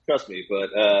Browns, trust me. But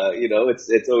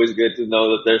it's always good to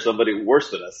know that there's somebody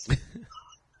worse than us.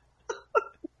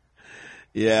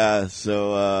 Yeah,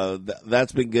 so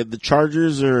that's been good. The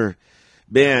Chargers are,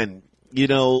 man,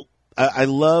 I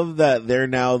love that they're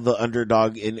now the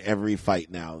underdog in every fight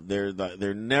now.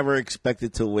 They're never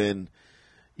expected to win,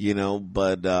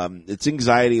 but it's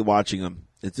anxiety watching them.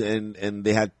 And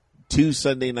they had 2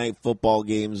 Sunday night football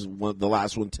games, the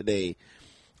last one today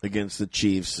against the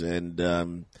Chiefs, and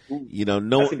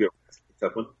That's a good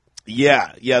tough one.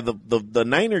 Yeah, the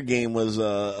Niner game was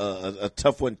a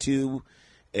tough one too.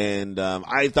 And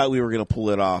I thought we were going to pull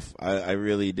it off. I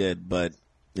really did. But,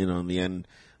 in the end,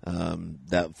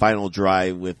 that final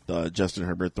drive with Justin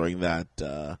Herbert throwing that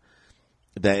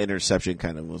interception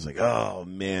kind of was like, oh,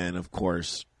 man, of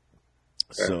course.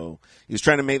 Okay. So he was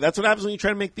trying to that's what happens when you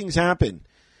try to make things happen.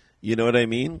 You know what I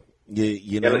mean?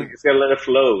 You know? You just got to let it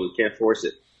flow. You can't force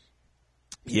it.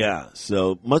 Yeah.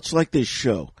 So much like this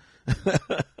show,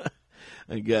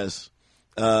 I guess.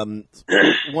 Wanted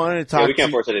to talk. Yeah, we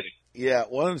can't force it. Yeah,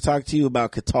 wanted to talk to you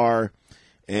about Qatar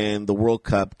and the World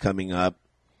Cup coming up.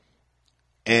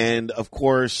 And, of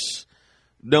course,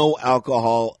 no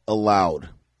alcohol allowed.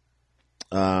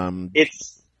 It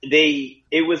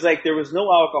was like there was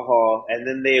no alcohol, and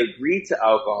then they agreed to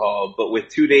alcohol, but with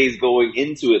 2 days going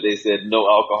into it, they said no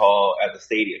alcohol at the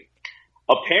stadium.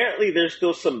 Apparently, there's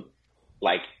still some,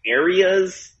 like,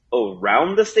 areas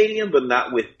around the stadium, but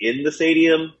not within the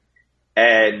stadium.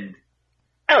 And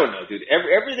I don't know, dude.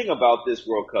 Everything about this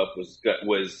World Cup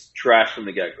was trash from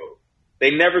the get-go.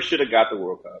 They never should have got the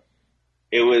World Cup.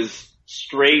 It was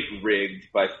straight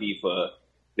rigged by FIFA.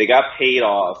 They got paid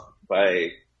off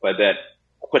by that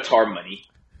Qatar money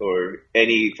or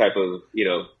any type of,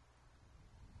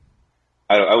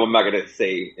 I'm not going to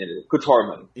say Qatar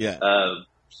money. Yeah.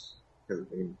 Because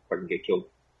I can fucking get killed.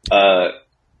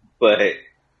 But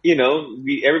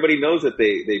everybody knows that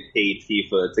they paid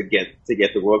FIFA to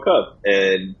get the World Cup,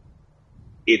 and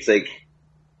it's like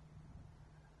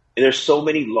there's so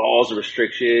many laws and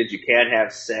restrictions. You can't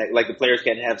have sex, like the players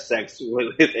can't have sex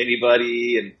with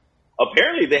anybody, and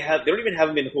apparently they don't even have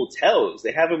them in hotels.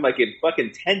 They have them like in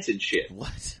fucking tents and shit.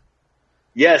 What?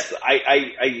 Yes,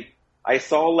 I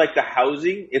saw like the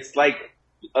housing. It's like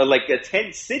a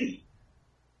tent city.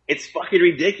 It's fucking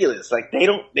ridiculous. Like they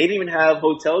don't even have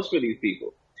hotels for these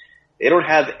people. They don't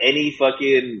have any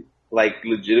fucking like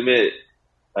legitimate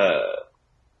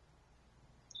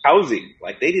housing.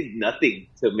 Like they did nothing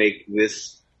to make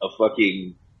this a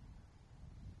fucking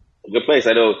good place.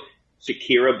 I know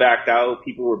Shakira backed out.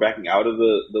 People were backing out of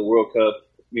the World Cup.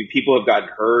 I mean, people have gotten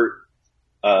hurt.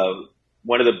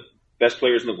 One of the best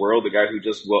players in the world, the guy who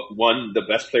just won the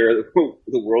best player of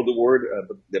the world award,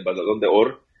 the Ballon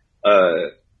d'Or,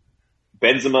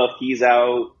 Benzema, he's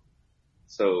out.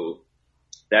 So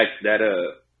that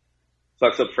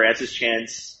fucks up France's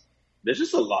chance. There's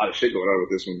just a lot of shit going on with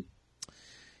this one.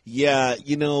 Yeah,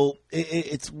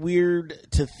 it's weird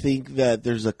to think that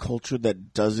there's a culture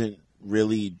that doesn't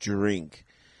really drink.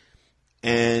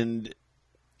 And,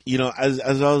 as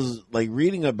I was like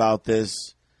reading about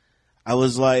this, I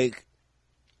was like,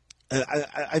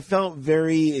 I felt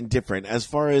very indifferent as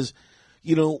far as,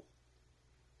 do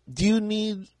you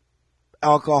need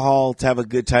alcohol to have a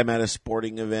good time at a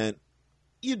sporting event?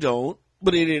 You don't,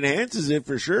 but it enhances it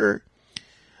for sure.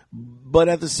 But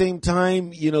at the same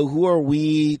time, who are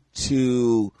we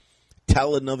to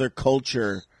tell another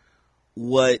culture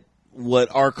what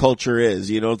our culture is?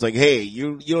 It's like, hey,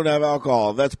 you don't have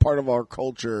alcohol. That's part of our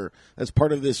culture. That's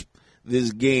part of this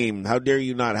game. How dare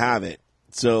you not have it?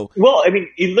 So, well, I mean,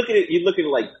 you look at it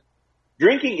like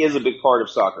drinking is a big part of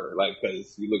soccer, like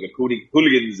because you look at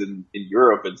hooligans in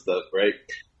Europe and stuff, right?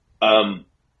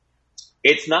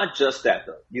 It's not just that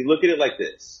though. You look at it like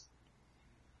this.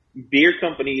 Beer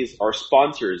companies are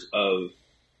sponsors of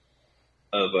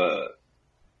of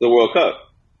the World Cup.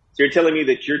 So you're telling me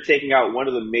that you're taking out one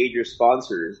of the major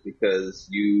sponsors because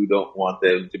you don't want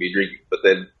them to be drinking, but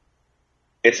then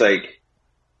it's like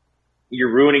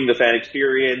you're ruining the fan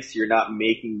experience. You're not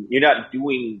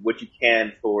doing what you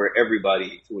can for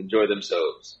everybody to enjoy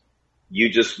themselves. You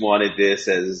just wanted this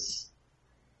as,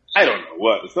 I don't know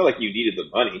what. It's not like you needed the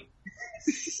money,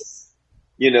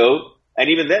 And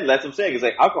even then, that's what I'm saying. It's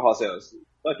like alcohol sales.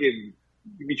 Fucking,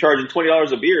 you be charging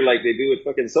 $20 a beer like they do at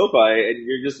fucking SoFi, and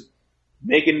you're just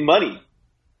making money.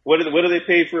 What do they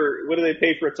pay for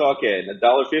a tall can?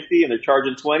 $1.50, and they're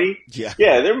charging $20.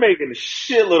 Yeah, they're making a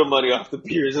shitload of money off the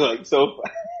beers like SoFi.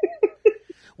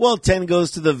 Well, 10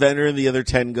 goes to the vendor, and the other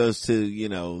 10 goes to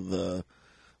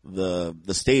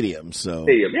the stadium. So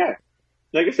stadium, yeah.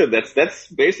 Like I said, that's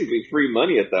basically free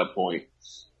money at that point.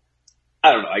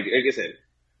 I don't know. Like I said,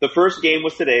 the first game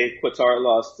was today. Qatar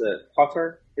lost to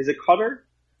Qatar. Is it Qatar?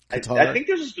 I think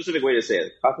there's a specific way to say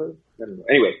it. Qatar? I don't know.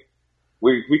 Anyway,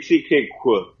 we see King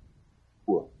Kwa.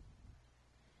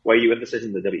 Why are you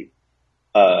emphasizing the W?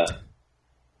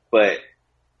 But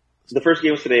the first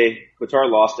game was today. Qatar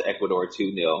lost to Ecuador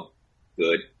 2-0.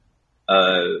 Good.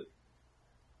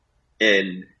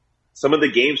 And some of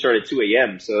the games started at 2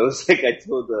 a.m. So it was like I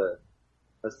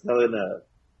was telling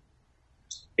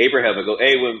Abraham, I go,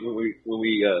 hey, when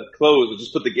we close, we'll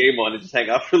just put the game on and just hang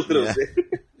out for a little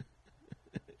bit.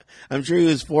 I'm sure he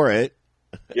was for it.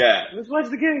 Yeah, let's watch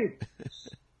the game.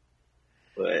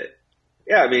 But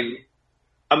yeah, I mean,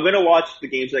 I'm gonna watch the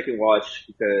games I can watch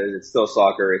because it's still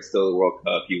soccer, it's still the World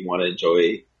Cup. You want to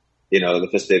enjoy, the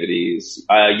festivities.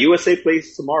 USA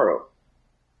plays tomorrow,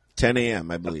 10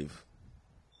 a.m. I believe.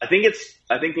 I think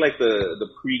like the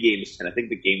pregame is 10. I think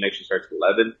the game actually starts at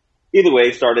 11. Either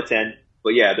way, start at 10.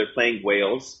 But yeah, they're playing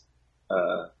Wales.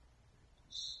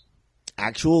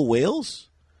 Actual Wales?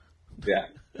 Yeah,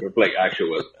 they're playing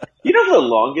actual Wales. For the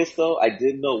longest though, I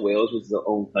didn't know Wales was their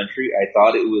own country. I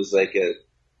thought it was like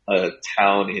a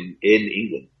town in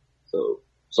England. So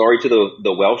sorry to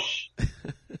the Welsh.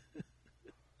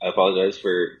 I apologize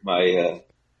for my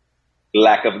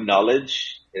lack of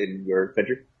knowledge in your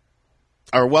country.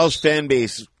 Our Welsh fan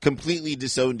base completely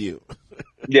disowned you.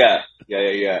 Yeah.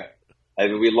 I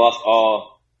mean, we lost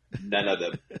none of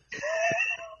them.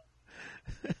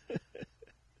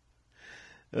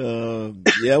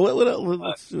 Yeah,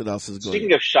 let's see what else is going on.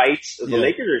 Speaking of shites, the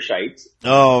Lakers are shites.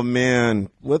 Oh, man.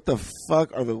 What the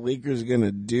fuck are the Lakers going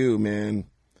to do, man?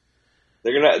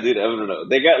 They're going to, dude, I don't know.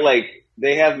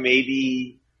 They have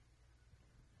maybe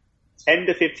 10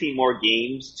 to 15 more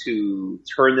games to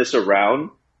turn this around,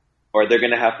 or they're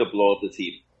going to have to blow up the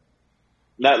team.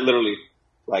 Not literally.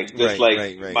 Might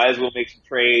as well make some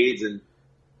trades and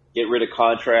get rid of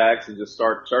contracts and just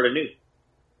start anew.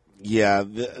 Yeah.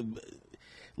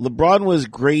 LeBron was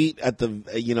great at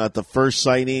the first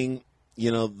signing,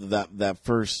 that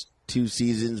first 2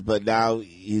 seasons, but now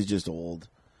he's just old.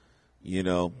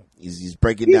 He's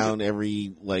breaking down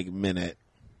every minute.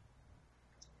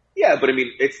 Yeah, but I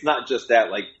mean, it's not just that.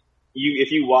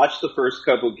 If you watch the first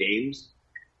couple games,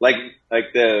 one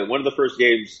of the first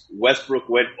games, Westbrook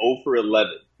went 0 for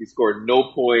 11. He scored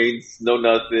no points, no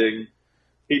nothing.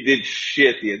 He did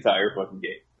shit the entire fucking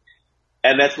game.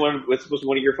 And that's supposed to be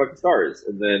one of your fucking stars.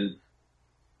 And then,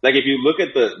 if you look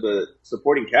at the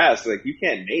supporting cast, you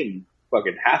can't name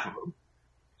fucking half of them.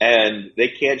 And they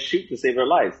can't shoot to save their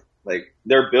lives.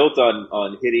 They're built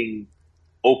on hitting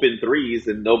open threes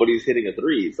and nobody's hitting a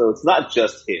three. So it's not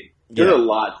just him. There's a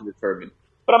lot to determine.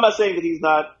 But I'm not saying that he's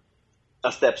not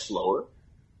a step slower.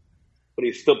 But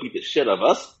he still beat the shit out of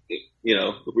us, if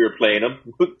we were playing him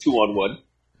 2-on-1.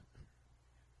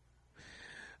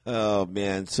 Oh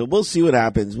man! So we'll see what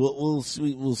happens. We'll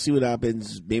see what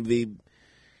happens. Maybe they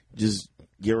just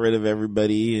get rid of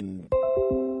everybody, and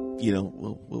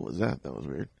what was that? That was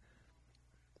weird.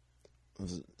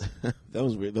 That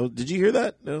was weird. Did you hear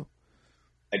that? No.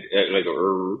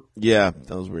 Yeah,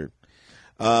 that was weird.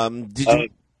 Did you?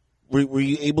 Were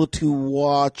you able to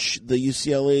watch the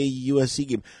UCLA USC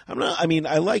game? I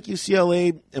like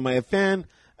UCLA. Am I a fan?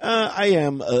 I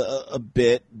am a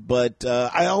bit, but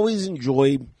I always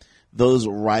enjoy those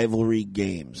rivalry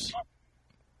games.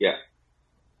 Yeah.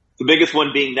 The biggest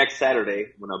one being next Saturday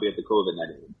when I'll be at the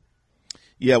COVID-19.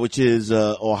 Yeah, which is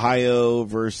Ohio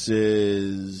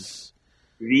versus...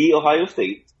 The Ohio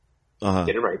State. Uh-huh.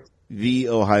 Get it right. The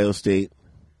Ohio State.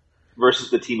 Versus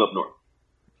the team up north.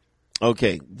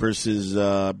 Okay, versus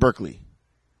Berkeley.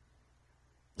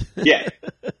 Yeah.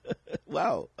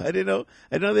 Wow, I didn't know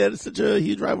they had such a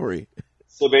huge rivalry.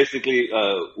 So basically,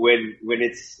 when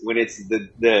it's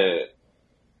the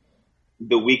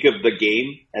week of the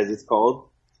game, as it's called,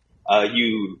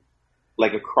 you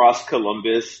like across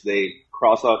Columbus, they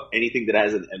cross off anything that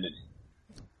has an M in it,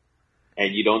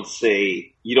 and you don't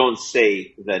say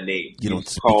the name. You don't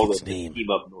just speak call its the name. team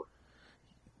up north.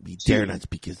 You dare not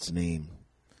speak its name.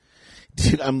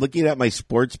 Dude, I'm looking at my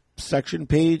sports section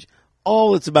page.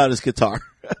 All it's about is Qatar.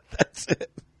 That's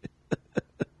it.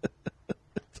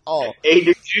 That's all. Hey,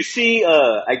 did you see?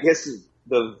 I guess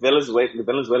the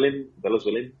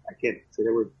Venezuelan. I can't say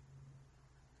that word.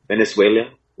 Venezuela.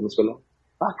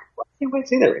 Fuck. Why can't I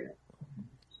say that right now?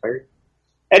 Sorry.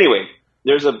 Anyway,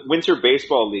 there's a winter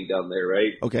baseball league down there,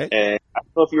 right? Okay. And I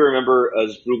don't know if you remember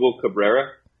Asdrubal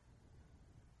Cabrera.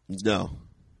 No.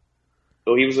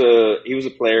 So he was a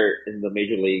player in the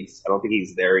major leagues. I don't think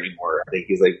he's there anymore. I think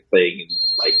he's like playing in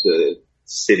like the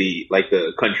city, like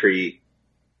the country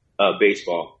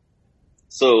baseball.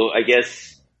 So I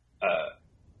guess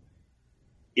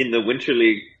in the winter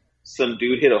league, some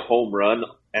dude hit a home run,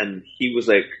 and he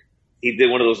did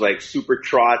one of those like super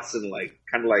trots and like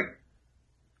kind of like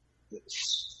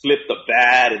flipped the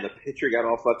bat, and the pitcher got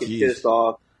all fucking pissed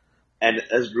off. And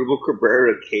as Asdrubal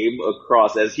Cabrera came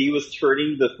across, as he was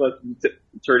turning the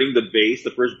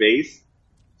first base,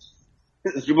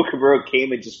 Asdrubal Cabrera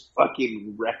came and just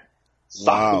fucking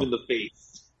socked him in the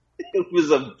face. It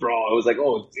was a brawl. I was like,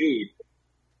 oh, dude.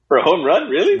 For a home run?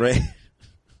 Really? Right.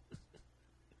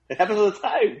 It happens all the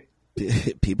time.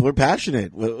 People are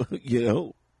passionate, you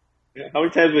know. Yeah, how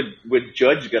many times would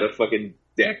Judge got a fucking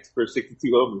decked for 62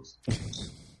 homers?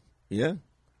 Yeah.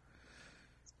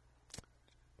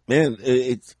 Man,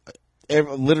 it's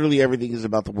literally everything is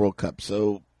about the World Cup.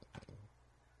 So,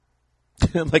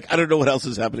 like, I don't know what else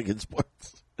is happening in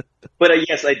sports. But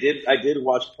yes, I did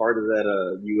watch part of that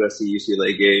USC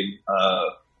UCLA game.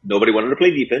 Nobody wanted to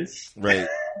play defense. Right.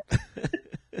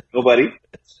 Nobody.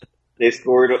 They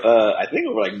scored, I think,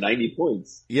 over like 90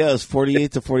 points. Yeah, it was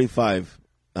 48-45.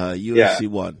 USC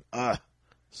won.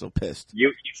 So pissed.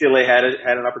 UCLA had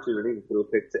an opportunity to throw a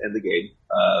pick to end the game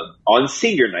on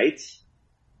senior night.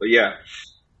 But yeah,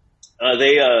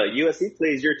 USC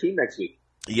plays your team next week.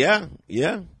 Yeah.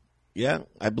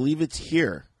 I believe it's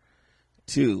here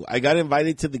too. I got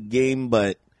invited to the game,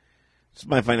 but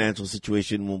my financial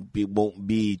situation won't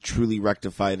be truly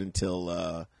rectified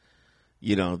until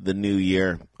the new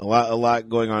year. A lot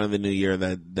going on in the new year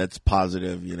that's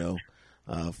positive,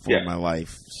 for my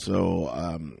life.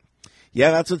 So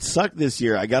that's what sucked this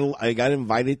year. I got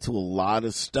invited to a lot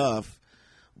of stuff,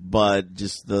 but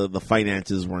just the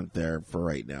finances weren't there for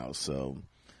right now. So,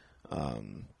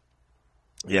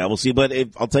 we'll see. But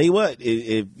I'll tell you what,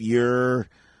 if you're,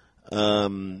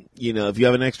 if you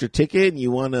have an extra ticket and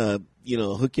you want to,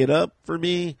 hook it up for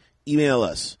me, email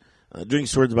us,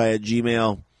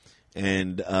 drinkswordsby@gmail.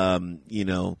 And,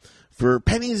 for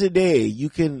pennies a day, you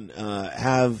can,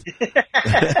 have,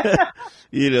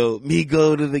 me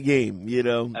go to the game,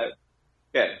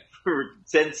 for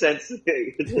 10 cents a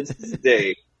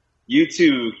day. You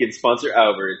too can sponsor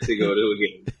Albert to go to a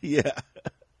game. Yeah,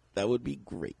 that would be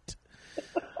great.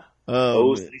 Yeah.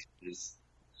 Is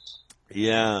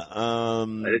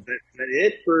that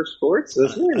it for sports?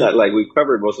 It's really not like we've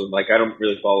covered most of them. Like, I don't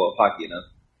really follow hockey enough.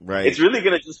 Right. It's really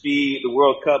going to just be the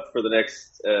World Cup for the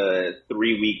next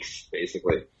 3 weeks,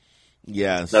 basically.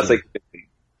 Yeah. That's like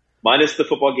minus the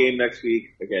football game next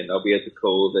week. Again, I'll be at the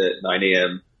Cove at 9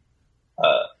 a.m.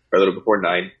 Or a little before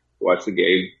 9 to watch the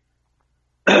game.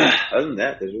 Other than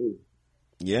that, there's really...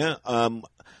 Yeah.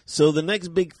 So the next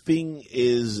big thing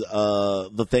is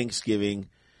the Thanksgiving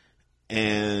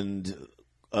and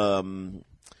the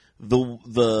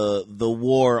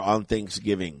war on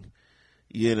Thanksgiving.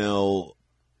 There's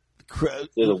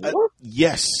a war?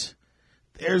 Yes.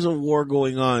 There's a war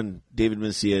going on, David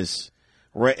Macias.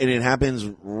 Right, and it happens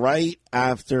right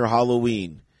after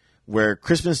Halloween, where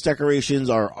Christmas decorations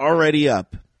are already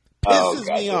up. Pisses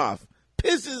me off.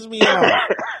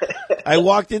 I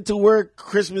walked into work,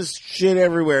 Christmas shit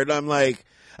everywhere, and I'm like,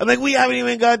 we haven't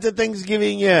even got to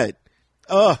Thanksgiving yet.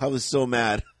 Oh, I was so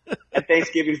mad. And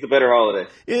Thanksgiving's the better holiday.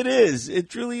 It is. It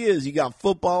truly is. You got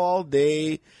football all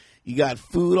day. You got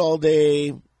food all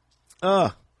day.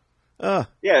 Yeah,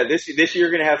 this year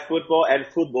you're going to have football and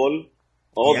football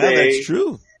all day. Yeah, that's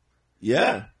true.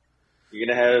 Yeah. You're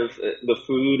going to have, the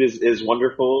food is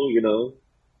wonderful,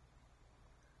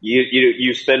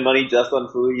 You spend money just on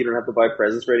food. You don't have to buy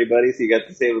presents for anybody, so you got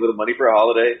to save a little money for a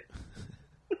holiday.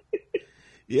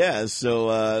 Yeah,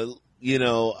 so,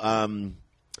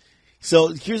 so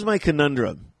here's my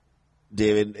conundrum,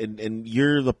 David, and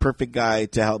you're the perfect guy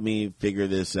to help me figure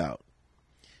this out.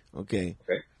 Okay.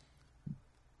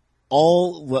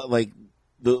 I'm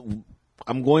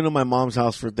going to my mom's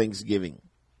house for Thanksgiving.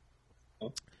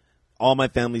 All my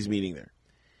family's meeting there.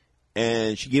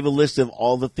 and she gave a list of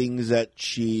all the things that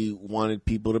she wanted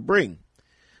people to bring.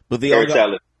 But they Carrot all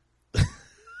got. salad.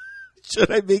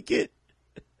 Should I make it?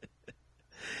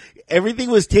 Everything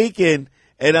was taken,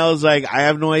 and I was like, I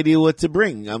have no idea what to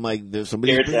bring. I'm like, there's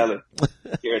somebody. Carrot salad.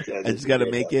 Carrot salad. I just got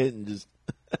to make it and just.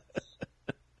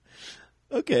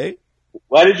 Okay.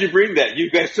 Why did you bring that?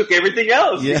 You guys took everything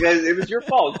else Yeah. because it was your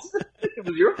fault. It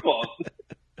was your fault.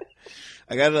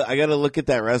 I gotta look at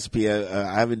that recipe.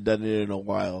 I haven't done it in a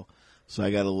while, so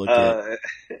I gotta look at. I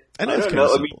know I it's don't kind of know. I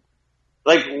simple. mean,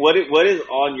 like, what is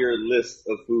on your list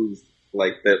of foods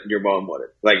like that your mom wanted?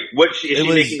 Like, what is she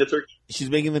making the turkey? She's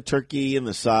making the turkey and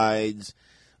the sides.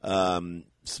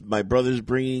 My brother's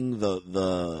bringing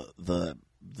the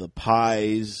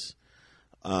pies.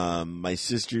 My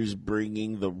sister's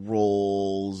bringing the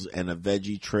rolls and a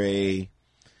veggie tray.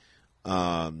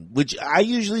 Which I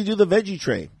usually do the veggie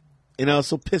tray, and I was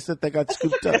so pissed that got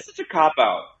scooped up. That's such a cop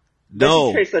out. No,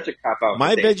 Veggie tray's such a cop out.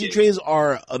 my veggie trays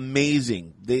are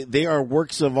amazing. They are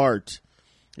works of art.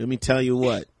 Let me tell you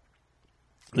what.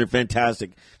 They're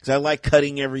fantastic because I like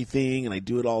cutting everything and I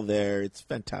do it all there. It's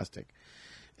fantastic.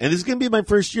 And this is going to be my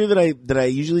first year that I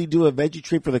usually do a veggie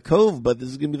tray for the Cove, but this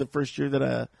is going to be the first year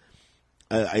that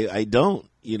I don't.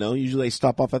 You know, usually I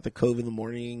stop off at the Cove in the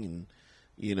morning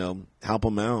and help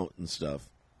them out and stuff.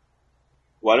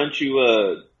 Why don't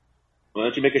you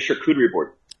make a charcuterie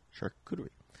board? Charcuterie.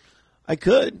 I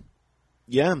could,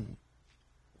 yeah.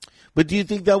 But do you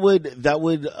think that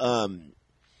would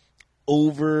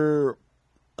over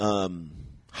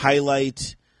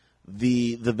highlight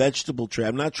the vegetable tray?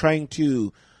 I'm not trying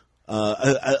to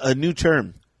a new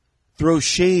term, throw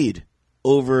shade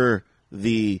over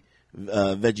the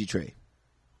veggie tray.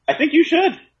 I think you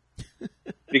should,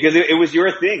 because it was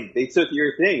your thing. They took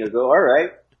your thing. I go, all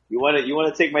right. You want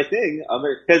to take my thing?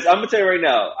 Because I'm gonna tell you right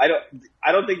now, I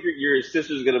don't think your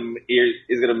sister's gonna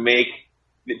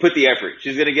put the effort.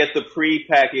 She's gonna get the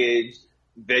pre-packaged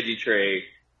veggie tray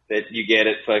that you get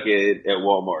at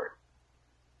Walmart.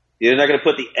 You're not gonna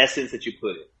put the essence that you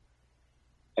put in.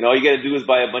 And all you gotta do is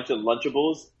buy a bunch of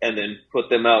Lunchables and then put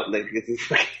them out like it's a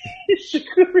fucking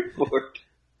charcuterie board.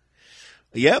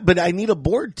 Yeah, but I need a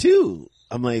board too.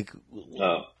 I'm like,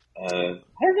 I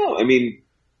don't know. I mean,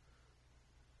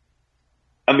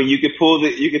 you could pull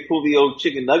the old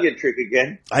chicken nugget trick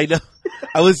again. I know.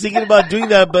 I was thinking about doing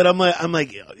that, but I'm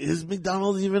like, is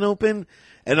McDonald's even open?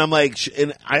 And I'm like,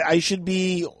 and I should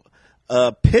be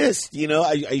pissed.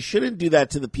 I shouldn't do that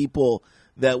to the people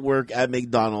that work at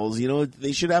McDonald's.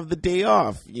 They should have the day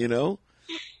off. And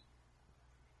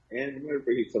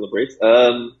remember, he celebrates.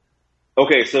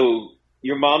 Okay, so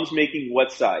your mom's making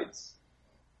what sides?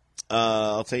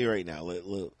 I'll tell you right now.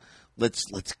 Let's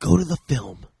go to the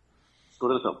film. Go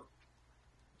to the film.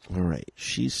 All right.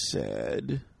 She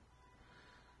said,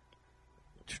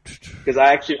 because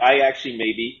I actually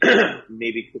maybe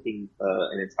cooking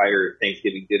an entire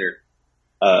Thanksgiving dinner.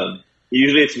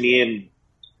 Usually it's me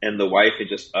and the wife and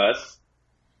just us,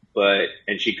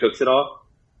 and she cooks it all.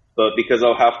 But because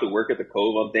I'll have to work at the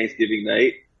Cove on Thanksgiving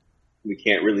night, we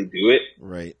can't really do it.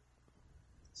 Right.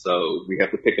 So we have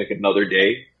to pick like another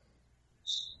day.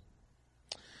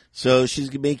 So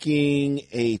she's making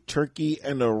a turkey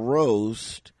and a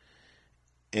roast,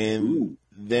 and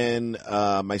then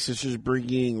my sister's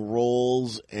bringing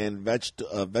rolls and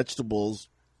vegetables,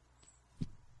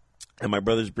 and my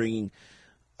brother's bringing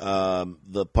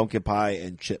the pumpkin pie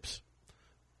and chips.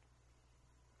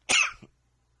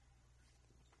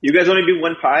 You guys only do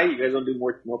one pie? You guys don't do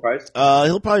more pies?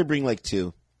 He'll probably bring like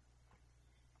 2.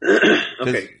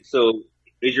 Okay, so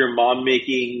is your mom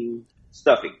making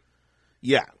stuffing?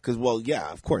 Yeah, because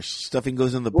of course, stuffing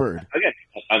goes in the bird. Again,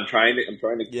 I'm trying to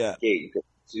Yeah. gauge.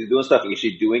 She's doing stuffing. Is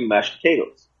she doing mashed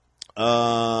potatoes?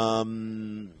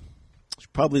 She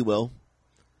probably will.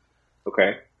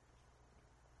 Okay.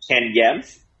 Candied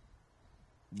yams?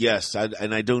 Yes,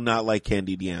 and I do not like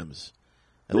candied yams.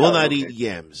 I will not eat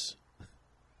yams.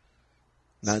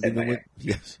 Not even with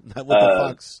not with the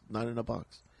fox. Not in a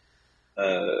box.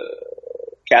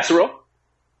 Casserole?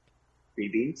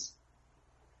 Green beans?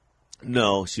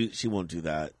 No, she won't do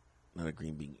that. Not a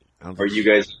green bean. Are you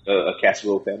guys a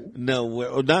casserole family? No,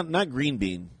 we're not green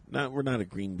bean. We're not a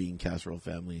green bean casserole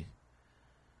family.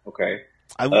 Okay.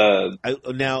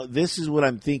 Now this is what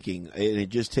I'm thinking, and it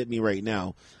just hit me right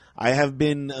now. I have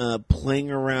been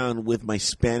playing around with my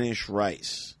Spanish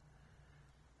rice.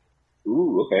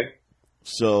 Ooh, okay.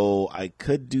 So I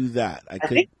could do that. I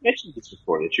think you mentioned this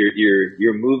before that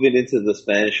you're moving into the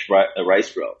Spanish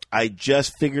rice roll. I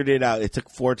just figured it out. It took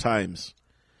 4 times.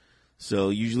 So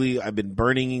usually I've been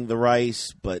burning the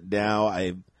rice, but now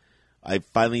I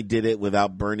finally did it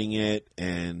without burning it,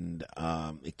 and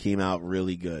it came out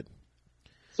really good.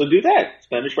 So do that.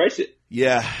 Spanish rice it.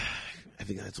 Yeah, I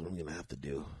think that's what I'm gonna have to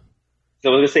do. So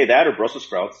I was gonna say that or Brussels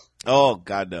sprouts. Oh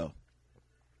God, no.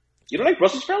 You don't like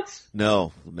Brussels sprouts?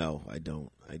 No, I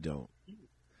don't.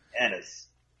 Bananas.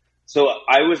 So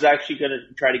I was actually gonna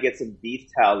try to get some beef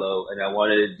tallow, and I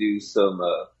wanted to do some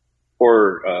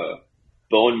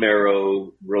bone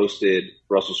marrow roasted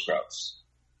Brussels sprouts.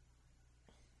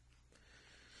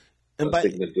 And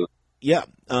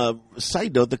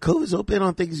side note, the Cove is open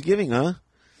on Thanksgiving, huh?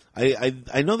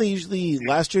 I know they usually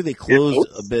last year they closed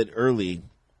a bit early.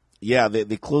 Yeah,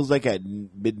 they closed like at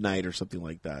midnight or something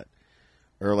like that,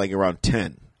 or like around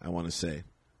 10. I want to say.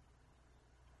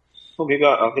 Well, maybe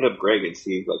I'll hit up Greg and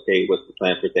see like, hey, what's the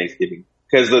plan for Thanksgiving?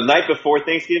 Because the night before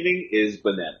Thanksgiving is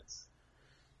bananas.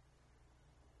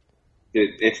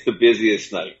 It's the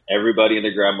busiest night. Everybody and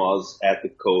their grandma's at the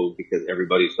Cove because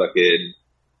everybody's fucking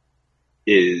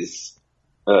is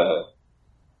off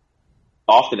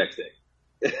the next day.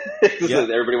 Yeah.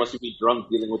 Everybody wants to be drunk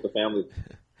dealing with the family.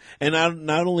 And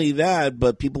not only that,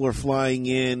 but people are flying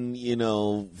in,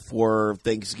 for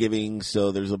Thanksgiving.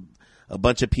 So there's a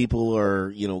bunch of people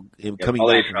are, coming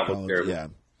back from college. Yeah.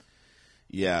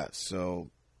 Yeah. So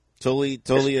totally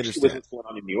understand. What's going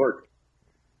on in New York?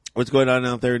 What's going on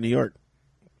out there in New York?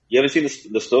 You haven't seen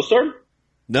the snowstorm?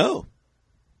 No.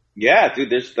 Yeah, dude,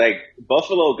 there's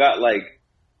Buffalo got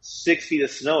 6 feet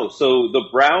of snow. So the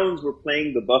Browns were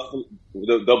playing the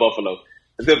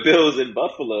Bills in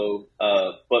Buffalo,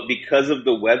 but because of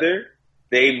the weather,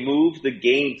 they moved the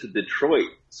game to Detroit.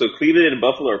 So Cleveland and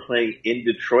Buffalo are playing in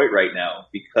Detroit right now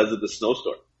because of the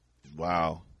snowstorm.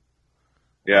 Wow.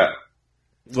 Yeah.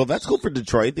 Well, that's cool for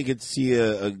Detroit. They get to see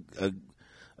a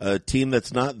team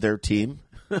that's not their team,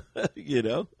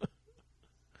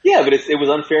 Yeah, but it was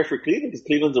unfair for Cleveland because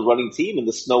Cleveland's a running team, and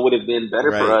the snow would have been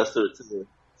better for us to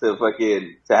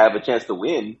have a chance to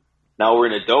win. Now we're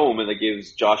in a dome, and that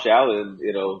gives Josh Allen,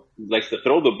 who likes to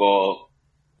throw the ball,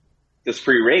 this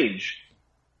free range.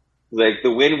 The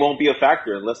wind won't be a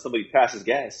factor unless somebody passes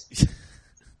gas.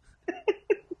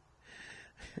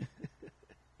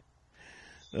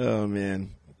 Oh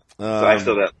man! So I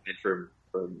stole that from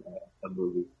a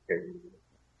movie.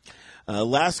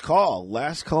 Last call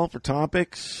for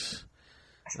topics.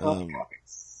 I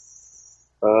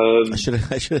should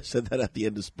have said that at the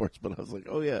end of sports, but I was like,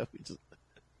 oh yeah,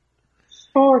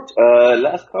 sport.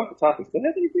 Last call for topics. Do I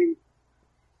have anything?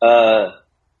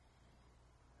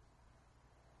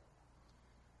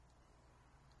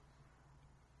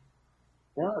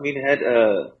 No, I mean, I had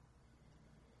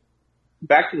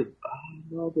back to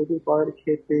the bar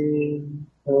kid thing.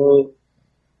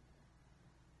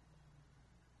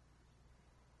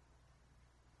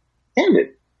 Damn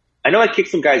it! I know I kicked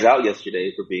some guys out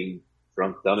yesterday for being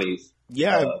drunk dummies.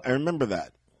 Yeah, I remember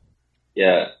that.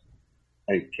 Yeah,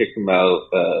 I kicked them out.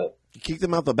 You kicked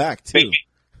them out the back too.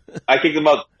 I kicked them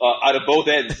out of both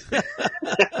ends.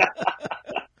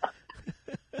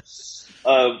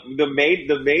 The main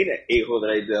a-hole that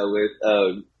I dealt with.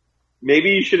 Maybe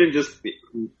you shouldn't just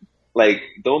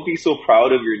don't be so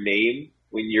proud of your name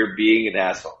when you're being an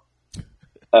asshole.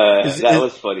 That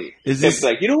was funny. It's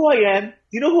you know who I am?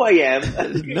 You know who I am?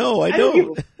 No, I don't. I don't give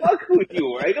a fuck who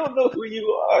you are. I don't know who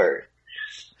you are.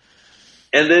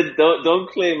 And then don't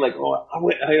claim I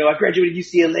graduated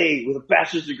UCLA with a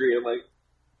bachelor's degree. I'm like,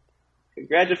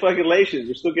 congratulations,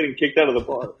 you're still getting kicked out of the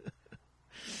bar.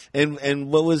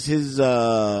 And what was his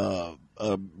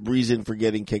reason for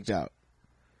getting kicked out?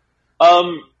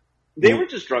 They were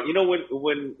just drunk.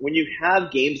 When you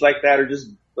have games like that, or just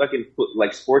fucking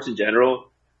sports in general,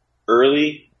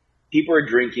 early, people are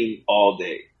drinking all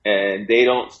day and they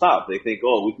don't stop. They think,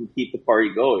 oh, we can keep the party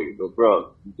going. But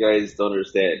bro, you guys don't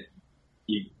understand.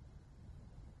 You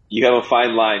have a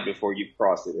fine line before you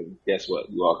cross it, and guess what?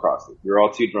 You all crossed it. You're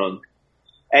all too drunk.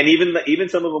 And even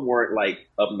some of them weren't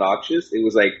obnoxious. It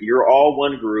was you're all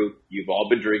one group. You've all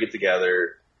been drinking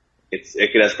together.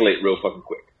 It could escalate real fucking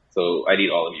quick. So I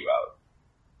need all of you out.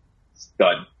 It's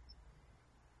done.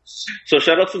 So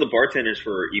shout out to the bartenders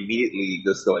for immediately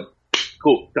just going,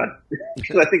 cool, done.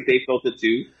 Because I think they felt it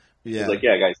too. Yeah. It's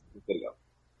yeah, guys, we're gonna go.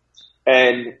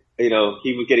 And he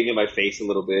was getting in my face a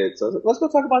little bit. So I was like, let's go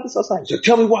talk about this outside. He's like,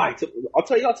 tell me why. I'll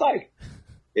tell you outside.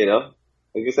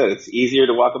 Like I said, it's easier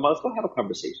to walk them out. Let's go have a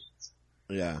conversation.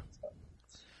 Yeah.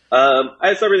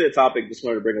 It's not really a topic. Just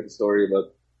wanted to bring up the story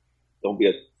about don't be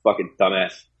a fucking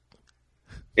dumbass.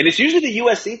 And it's usually the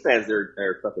USC fans that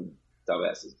are fucking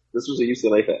dumbasses. This was a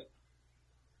UCLA fan.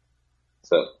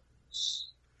 So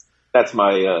that's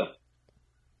my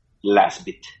last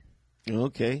bit.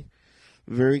 Okay.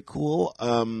 Very cool.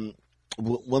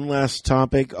 one last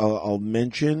topic I'll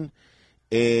mention,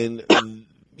 and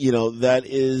that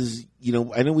is,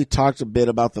 I know we talked a bit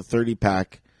about the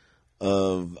 30-pack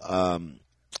of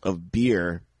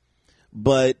beer,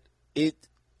 but do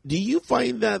you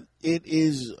find that it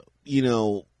is,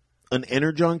 an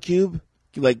Energon cube?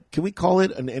 Like, can we call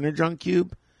it an Energon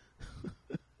cube?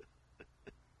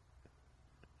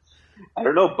 I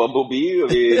don't know, Bumblebee. I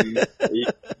mean,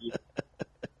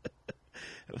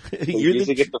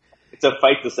 it's a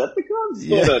fight Decepticons.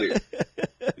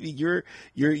 Yeah.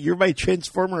 You're my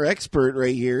Transformer expert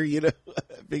right here. I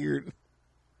figured.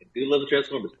 I do love the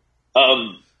Transformers.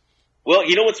 Well,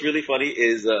 what's really funny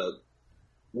is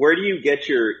where do you get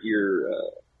your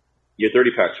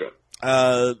 30-pack from?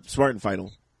 Smart and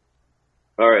Final.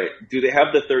 All right. Do they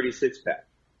have the 36-pack?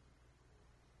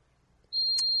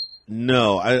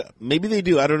 No, maybe they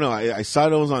do. I don't know. I saw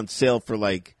it was on sale for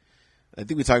I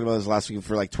think we talked about this last week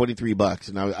for $23,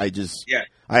 and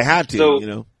I had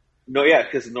to, No, yeah,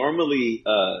 because normally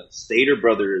Stater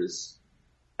Brothers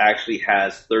actually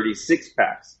has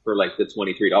 36-packs for the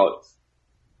 $23.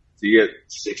 So you get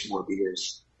 6 more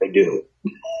beers. They do.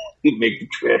 You make the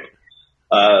trip.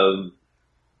 I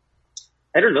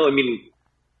don't know. I mean,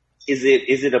 is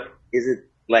it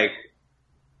like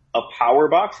a power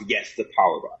box? Yes, the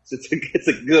power box. It's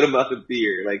a good amount of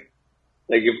beer.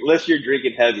 Unless you're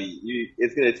drinking heavy,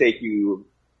 it's going to take you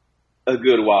a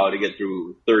good while to get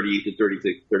through 30 to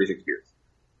 36 beers.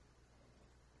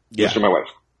 Yeah. Just for my wife.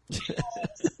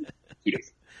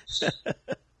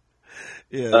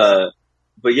 Yeah.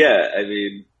 But yeah, I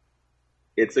mean,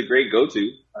 it's a great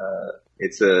go-to.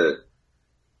 That's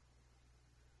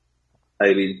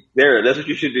what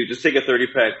you should do. Just take a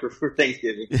 30-pack for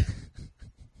Thanksgiving.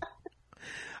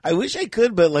 I wish I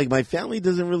could, but my family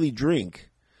doesn't really drink.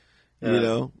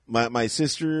 My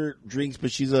sister drinks,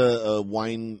 but she's a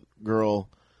wine girl.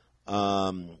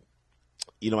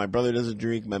 My brother doesn't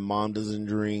drink. My mom doesn't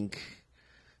drink.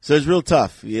 So it's real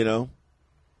tough, I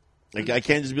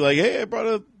can't just be like, hey, I brought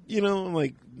a, I'm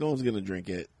like, no one's going to drink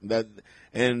it.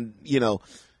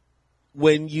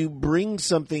 When you bring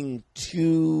something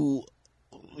to,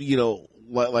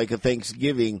 like a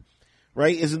Thanksgiving,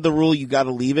 right? Isn't the rule you got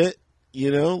to leave it?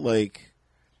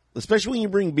 Especially when you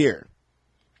bring beer.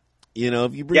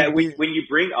 If you bring beer, when you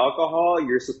bring alcohol,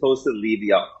 you're supposed to leave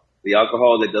the alcohol. The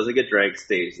alcohol that doesn't get drank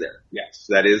stays there. Yes,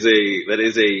 that is a.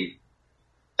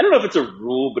 I don't know if it's a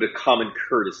rule, but a common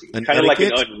courtesy, kind of like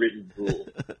an unwritten rule,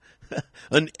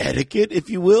 an etiquette, if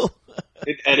you will.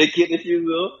 An etiquette, if you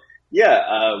will. Yeah.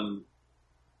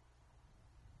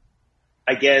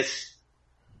 I guess.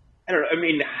 I don't know. I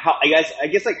mean, I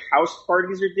guess house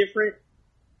parties are different.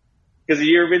 Because have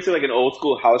you ever been to an old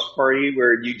school house party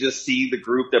where you just see the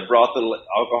group that brought the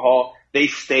alcohol, they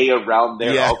stay around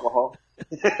their alcohol?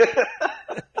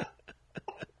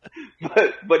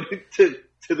 but to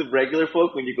the regular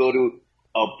folk, when you go to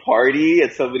a party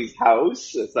at somebody's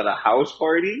house, it's not a house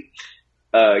party.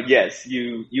 Yes,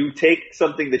 you take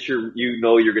something that you're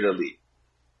going to leave.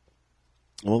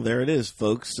 Well, there it is,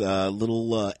 folks.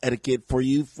 Little etiquette for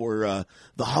you for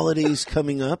the holidays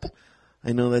coming up.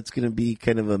 I know that's going to be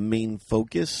kind of a main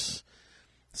focus.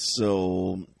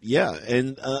 So, yeah.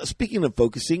 And speaking of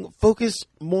focusing, focus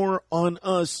more on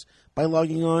us by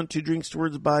logging on to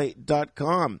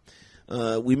drinkstowardsby.com.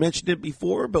 We mentioned it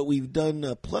before, but we've done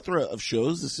a plethora of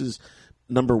shows. This is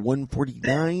number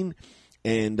 149.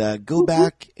 And go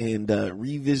back and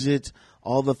revisit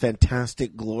all the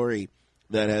fantastic glory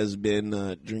that has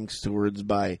been Drinks Towards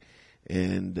By.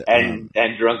 And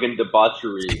drunken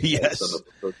debauchery. Yes. Some of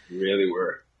the really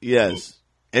were. Yes.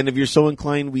 And if you're so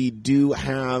inclined, we do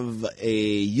have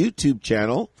a YouTube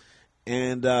channel.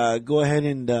 And go ahead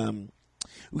and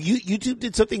YouTube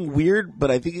did something weird, but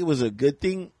I think it was a good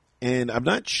thing. And I'm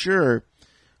not sure,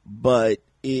 but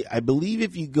I believe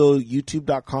if you go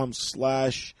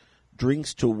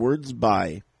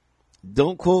youtube.com/drinkstowardsby,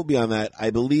 don't quote me on that. I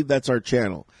believe that's our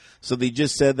channel. So they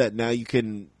just said that now you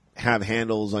can have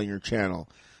handles on your channel.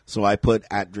 So I put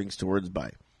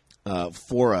 @drinkstowardsby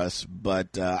for us,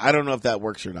 but I don't know if that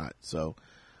works or not. So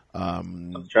I'll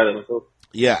try that myself.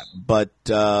 Yeah, but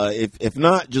if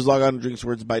not, just log on to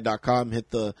drinkstowardsby.com,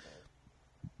 hit the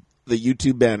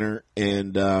YouTube banner,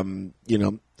 and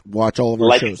watch all of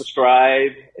our shows. Like,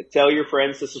 subscribe, tell your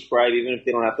friends to subscribe, even if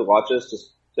they don't have to watch us.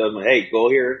 Just tell them, hey, go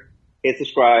here, hit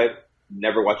subscribe,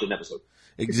 never watch an episode.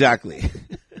 Exactly.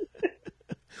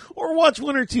 Or watch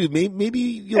one or two. Maybe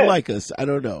you'll like us. I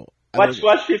don't know.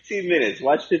 Watch 15 minutes.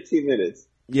 Watch 15 minutes.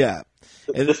 Yeah.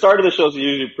 The start of the shows are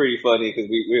usually pretty funny because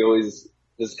we always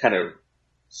just kind of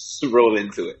roll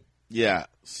into it. Yeah.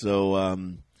 So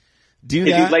Do if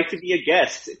that. you'd like to be a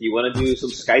guest, if you want to do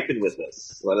some Skyping with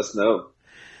us, let us know.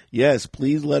 Yes,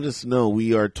 please let us know.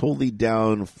 We are totally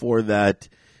down for that.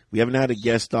 We haven't had a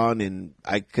guest on, and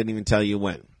I couldn't even tell you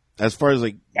when. As far as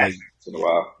It's been a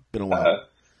while. Been a while.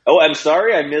 I'm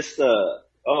sorry, I missed.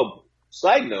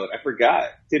 Side note, I forgot.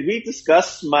 Did we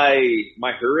discuss my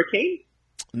hurricane?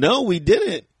 No, we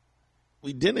didn't.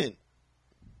 We didn't.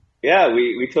 Yeah,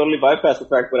 we totally bypassed the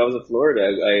fact when I was in Florida.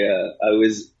 I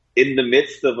was in the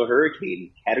midst of a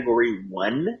hurricane, Category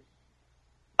 1.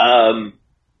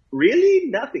 Really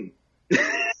nothing.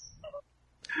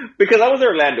 Because I was in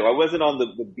Orlando. I wasn't on the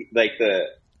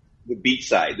beach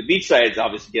side. The beach sides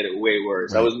obviously get it way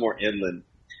worse. Right. I was more inland.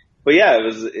 But yeah, it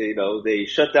was, they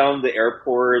shut down the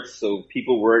airports, so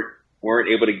people weren't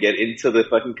able to get into the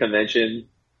fucking convention.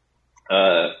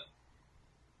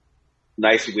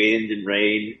 Nice wind and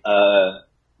rain.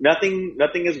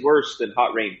 Nothing is worse than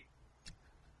hot rain.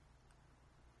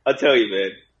 I'll tell you,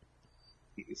 man.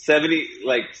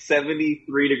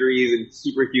 73 degrees and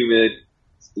super humid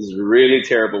is really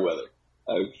terrible weather.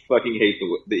 I fucking hate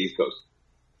the East Coast.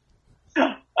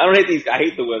 I don't hate I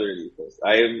hate the weather in the East Coast.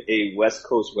 I am a West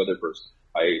Coast weather person.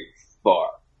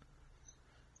 But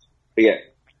yeah.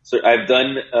 So I've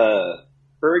done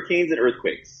hurricanes and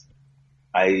earthquakes.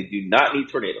 I do not need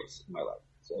tornadoes in my life.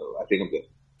 So I think I'm good.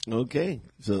 Okay.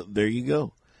 So there you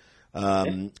go.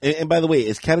 And by the way,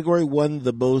 is Category 1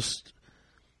 the most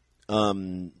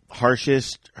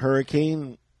harshest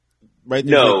hurricane? Right?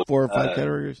 There's No. like 4 or 5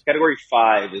 categories? Category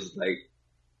 5 is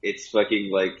it's fucking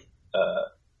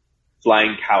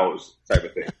flying cows type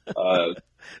of thing.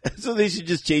 So they should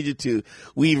just change it to,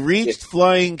 we reached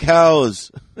flying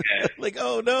cows. Yeah.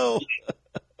 Oh no.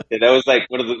 Yeah, that was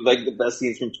one of the best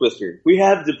scenes from Twister. We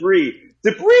have debris.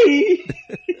 Debris!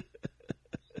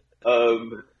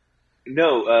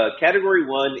 No, Category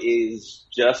 1 is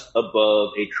just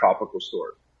above a tropical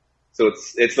storm. So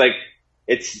it's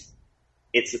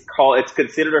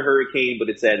considered a hurricane, but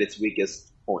it's at its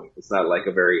weakest point. It's not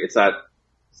it's not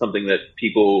something that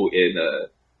people in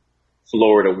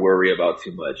Florida worry about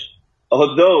too much.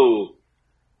 Although,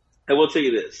 I will tell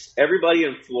you this, everybody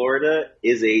in Florida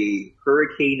is a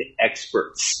hurricane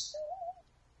expert.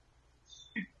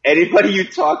 Anybody you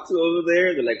talk to over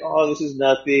there, they're like, oh, this is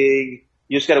nothing.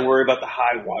 You just got to worry about the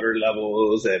high water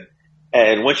levels.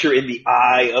 And once you're in the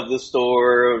eye of the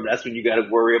storm, that's when you got to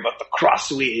worry about the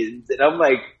crosswinds. And I'm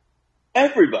like,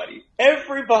 everybody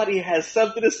has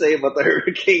something to say about the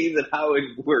hurricanes and how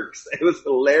it works. It was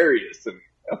hilarious to me.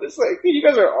 I was like, you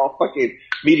guys are all fucking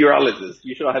meteorologists.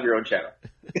 You should all have your own channel.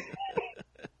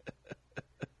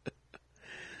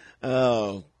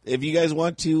 Oh, if you guys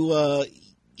want to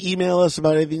email us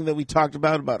about anything that we talked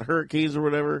about hurricanes or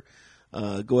whatever,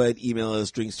 go ahead, email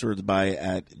us,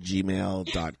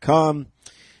 drinkswordsby@gmail.com.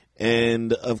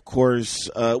 And, of course,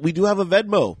 we do have a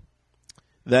Venmo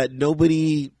that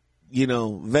nobody,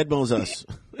 Venmos us.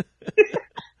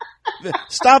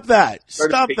 Stop that.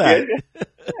 Stop that.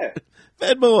 Yeah.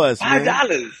 Venmo us,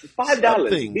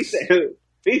 $5.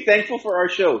 Be thankful for our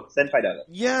show. Send $5.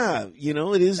 Yeah,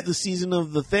 it is the season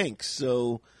of the thanks.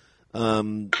 So,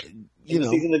 the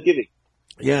season of giving.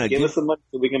 Yeah, give us some money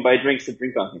so we can buy drinks and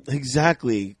drink on it.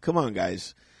 Exactly. Come on,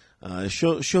 guys.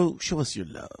 Show us your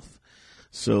love.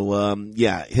 So,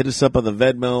 hit us up on the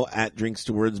Venmo at Drinks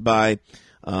to Words By.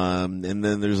 And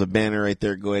then there's a banner right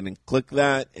there. Go ahead and click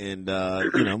that. And,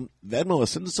 Venmo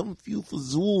us. Send us some few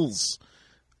fazools,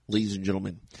 ladies and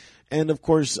gentlemen. And, of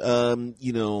course, our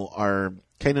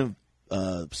kind of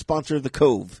sponsor of the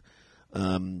Cove.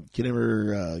 Can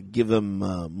never give them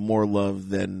more love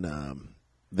than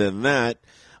that.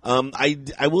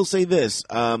 I will say this.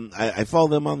 I follow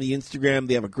them on the Instagram.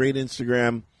 They have a great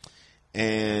Instagram.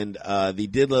 And they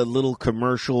did a little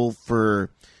commercial for,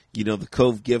 the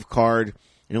Cove gift card.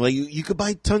 And you could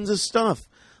buy tons of stuff,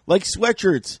 like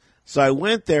sweatshirts. So I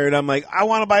went there, and I'm like, I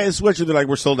want to buy a sweatshirt. They're like,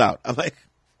 we're sold out. I'm like,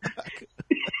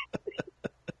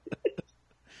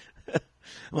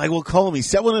 well, call me.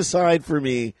 Set one aside for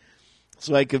me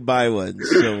so I could buy one.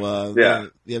 So they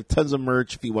have tons of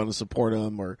merch if you want to support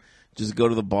them or just go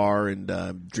to the bar and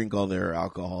drink all their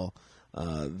alcohol.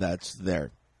 That's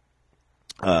there.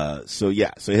 So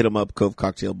hit them up,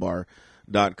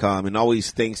 covecocktailbar.com. And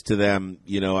always thanks to them,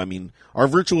 our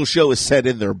virtual show is set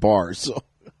in their bar. So,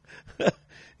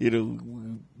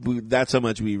 that's how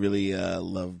much we really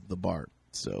love the bar.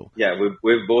 So yeah,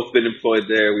 we've both been employed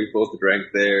there. We've both drank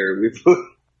there.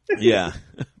 Yeah.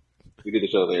 We do the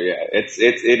show there. Yeah,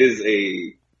 it is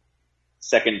a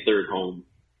second, third home.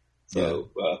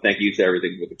 So thank you to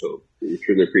everything with the Cove. We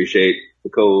truly appreciate the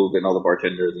Cove and all the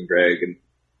bartenders and Greg and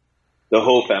the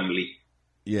whole family.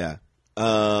 Yeah.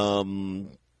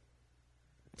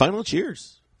 Final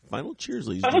cheers. Final cheers,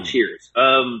 ladies. Final cheers.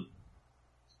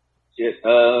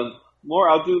 More.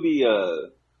 I'll do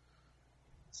the.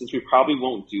 Since we probably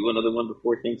won't do another one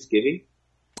before Thanksgiving,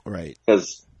 right?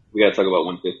 Because we got to talk about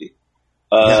 150.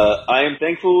 I am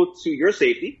thankful to your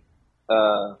safety.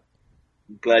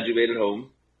 Glad you made it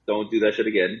home. Don't do that shit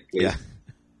again, please. Yeah.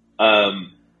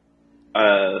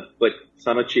 But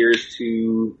final cheers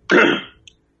to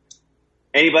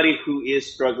anybody who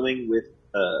is struggling with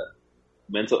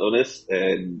mental illness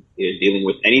and dealing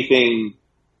with anything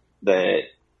that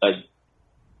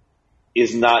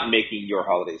is not making your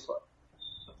holidays fun.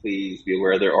 Please be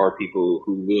aware there are people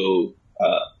who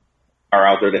are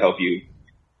out there to help you.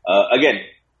 Again,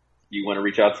 you want to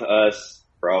reach out to us.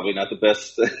 Probably not the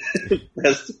best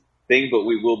best thing, but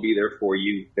we will be there for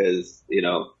you because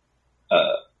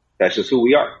that's just who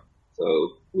we are.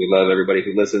 So we love everybody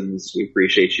who listens. We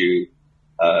appreciate you.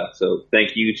 So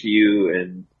thank you to you,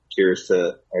 and cheers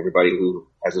to everybody who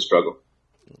has a struggle.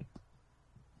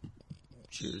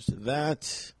 Cheers to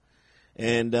that.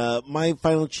 And my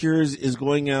final cheers is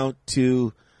going out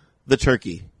to the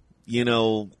turkey.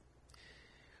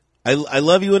 I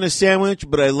love you in a sandwich,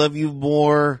 but I love you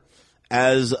more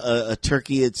as a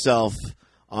turkey itself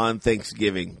on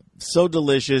Thanksgiving. So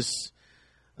delicious.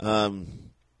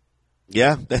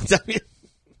 Yeah, that's.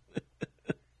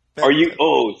 Are you?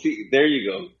 Oh, see, there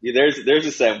you go. There's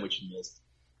a sandwich you missed.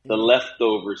 The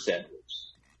leftover sandwich.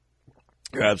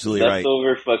 You're absolutely right.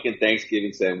 Leftover fucking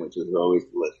Thanksgiving sandwiches are always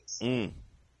delicious. Mm.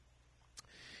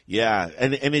 Yeah,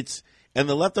 and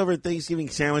the leftover Thanksgiving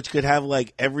sandwich could have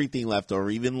like everything left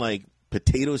over, even like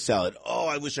potato salad. Oh,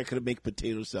 I wish I could have made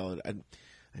potato salad. I'm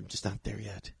just not there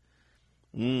yet.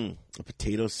 A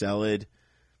potato salad.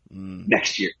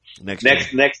 Next year. Next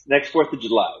 4th of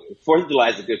July. 4th of July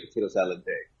is a good potato salad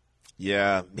day.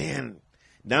 Yeah, man.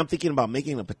 Now I'm thinking about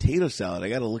making a potato salad. I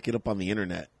got to look it up on the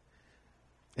internet.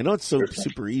 I know it's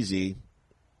super easy.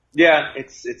 Yeah,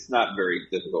 it's not very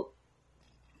difficult.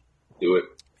 Do it.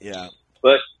 Yeah.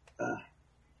 But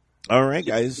all right,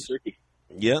 guys.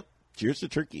 Yep. Cheers to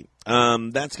turkey.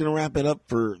 That's going to wrap it up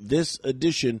for this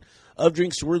edition of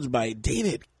Drinks to Words by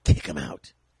David. Kick him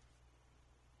out.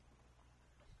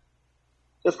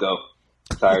 Just go.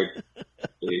 I'm tired.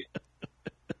 Come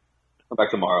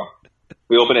back tomorrow.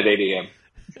 We open at 8 a.m.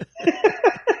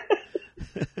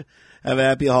 Have a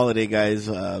happy holiday, guys.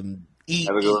 Eat.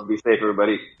 Have a good one. Be safe,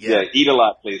 everybody. Yeah, eat a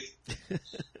lot, please.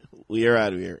 We are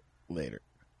out of here. Later.